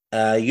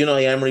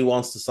 Unai Emery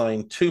wants to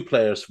sign 2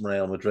 players from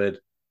Real Madrid,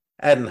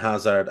 Eden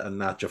Hazard and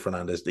Nacho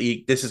Fernandez.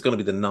 This is going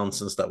to be the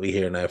nonsense that we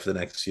hear now for the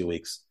next few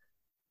weeks.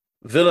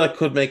 Villa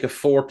could make a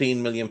 £14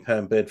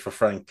 million bid for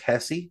Frank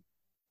Kessie,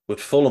 with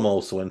Fulham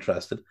also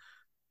interested.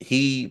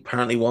 He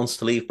apparently wants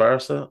to leave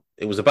Barca.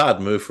 It was a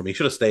bad move for me. He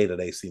should have stayed at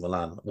AC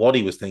Milan. What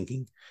he was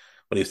thinking,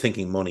 but he was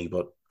thinking money,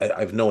 but I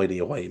have no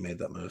idea why he made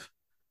that move.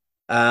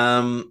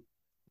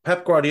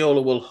 Pep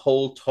Guardiola will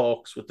hold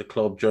talks with the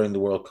club during the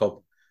World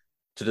Cup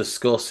to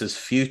discuss his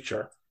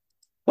future.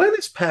 When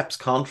is Pep's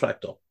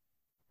contract up?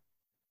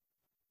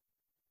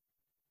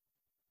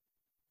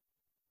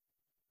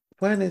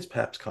 When is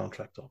Pep's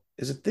contract up?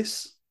 Is it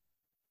this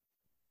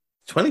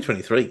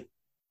 2023?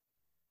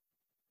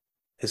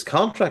 His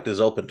contract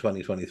is up in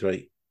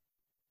 2023.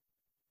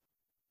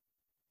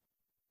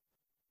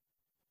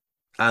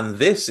 And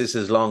this is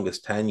his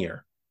longest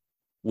tenure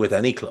with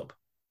any club.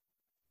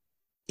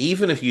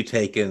 Even if you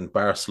take in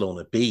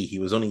Barcelona B, he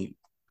was only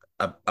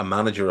a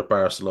manager at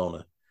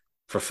Barcelona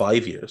for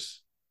 5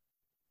 years.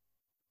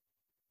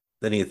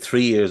 Then he had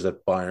 3 years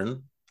at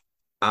Bayern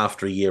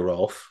after a year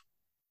off,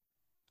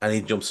 and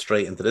he jumped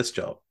straight into this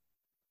job.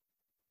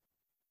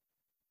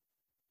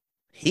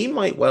 He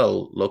might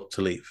well look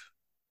to leave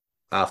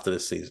after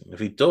this season. If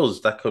he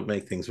does, that could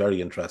make things very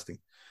interesting.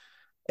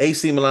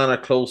 AC Milan are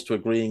close to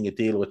agreeing a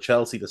deal with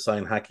Chelsea to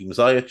sign Hakim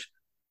Ziyech.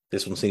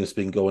 This one seems to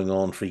have been going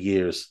on for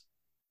years.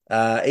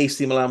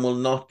 AC Milan will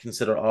not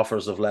consider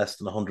offers of less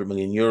than €100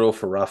 million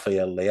for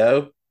Rafael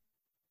Leao.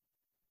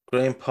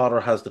 Graham Potter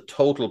has the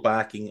total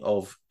backing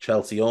of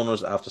Chelsea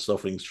owners after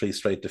suffering 3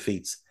 straight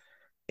defeats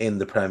in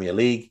the Premier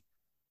League.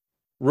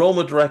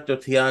 Roma director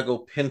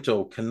Thiago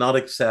Pinto cannot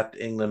accept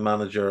England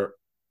manager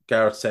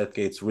Gareth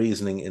Southgate's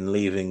reasoning in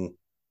leaving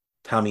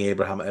Tammy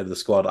Abraham out of the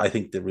squad. I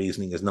think the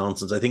reasoning is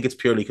nonsense. I think it's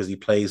purely because he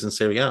plays in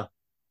Serie A.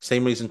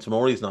 Same reason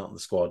Tomori's not in the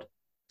squad.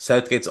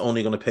 Southgate's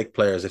only going to pick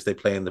players if they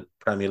play in the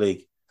Premier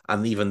League.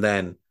 And even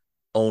then,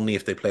 only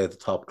if they play at the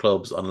top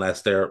clubs,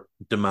 unless they're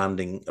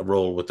demanding a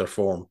role with their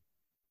form.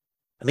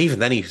 And even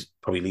then, he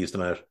probably leaves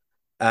them out.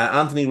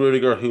 Anthony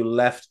Rudiger, who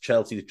left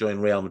Chelsea to join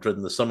Real Madrid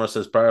in the summer,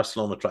 says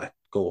Barcelona tried to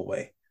go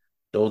away.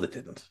 No, they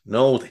didn't.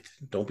 No, they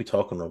didn't. Don't be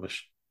talking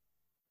rubbish.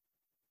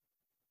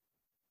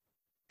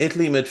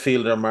 Italy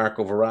midfielder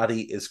Marco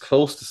Verratti is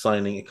close to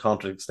signing a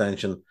contract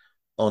extension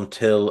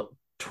until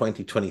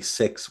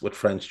 2026 with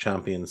French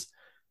champions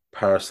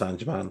Paris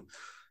Saint-Germain.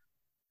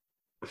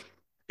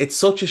 It's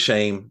such a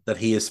shame that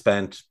he has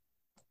spent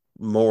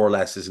more or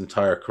less his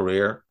entire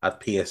career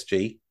at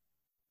PSG.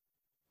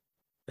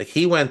 Like,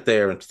 he went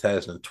there in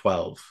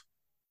 2012.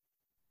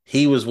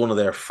 He was one of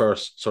their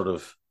first sort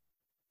of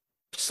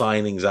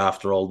signings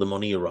after all the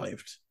money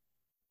arrived.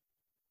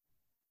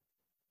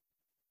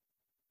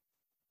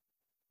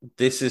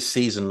 This is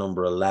season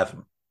number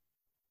 11.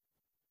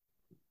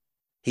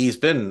 He's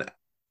been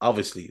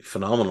obviously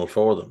phenomenal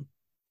for them.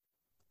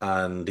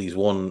 And he's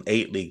won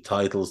 8 league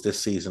titles this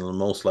season, will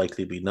most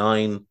likely be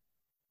 9.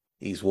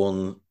 He's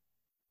won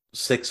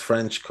 6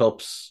 French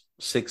Cups,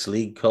 6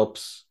 League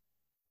Cups.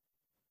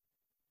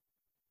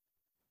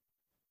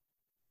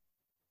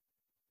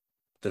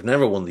 They've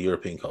never won the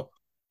European Cup.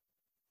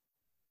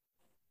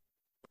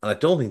 And I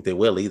don't think they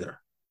will either.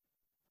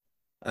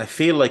 I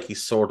feel like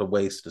he's sort of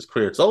wasted his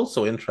career. It's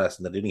also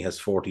interesting that he only has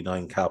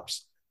 49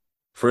 caps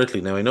for Italy.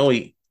 Now, I know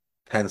he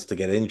tends to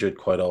get injured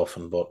quite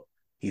often, but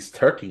he's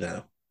 30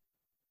 now.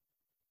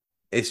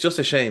 It's just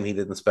a shame he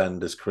didn't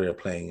spend his career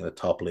playing in a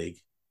top league.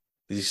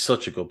 He's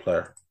such a good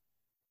player.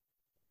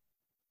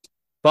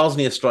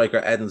 Bosnia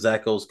striker Edin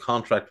Dzeko's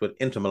contract with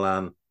Inter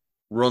Milan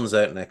runs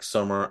out next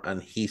summer,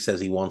 and he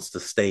says he wants to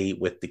stay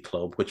with the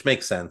club, which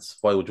makes sense.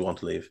 Why would you want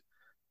to leave?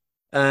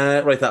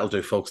 Right, that'll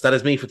do, folks. That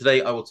is me for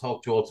today. I will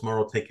talk to you all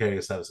tomorrow. Take care of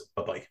yourselves.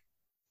 Bye-bye.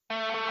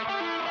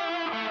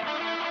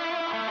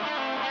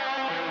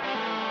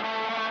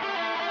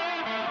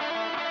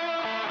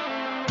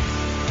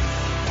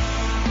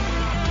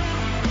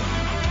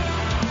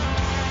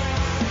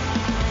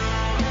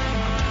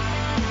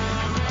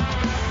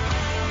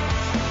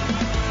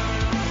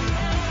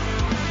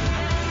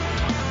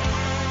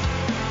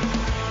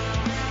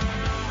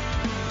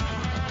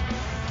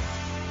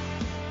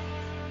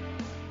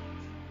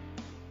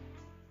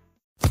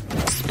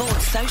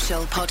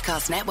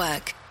 Podcast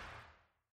Network.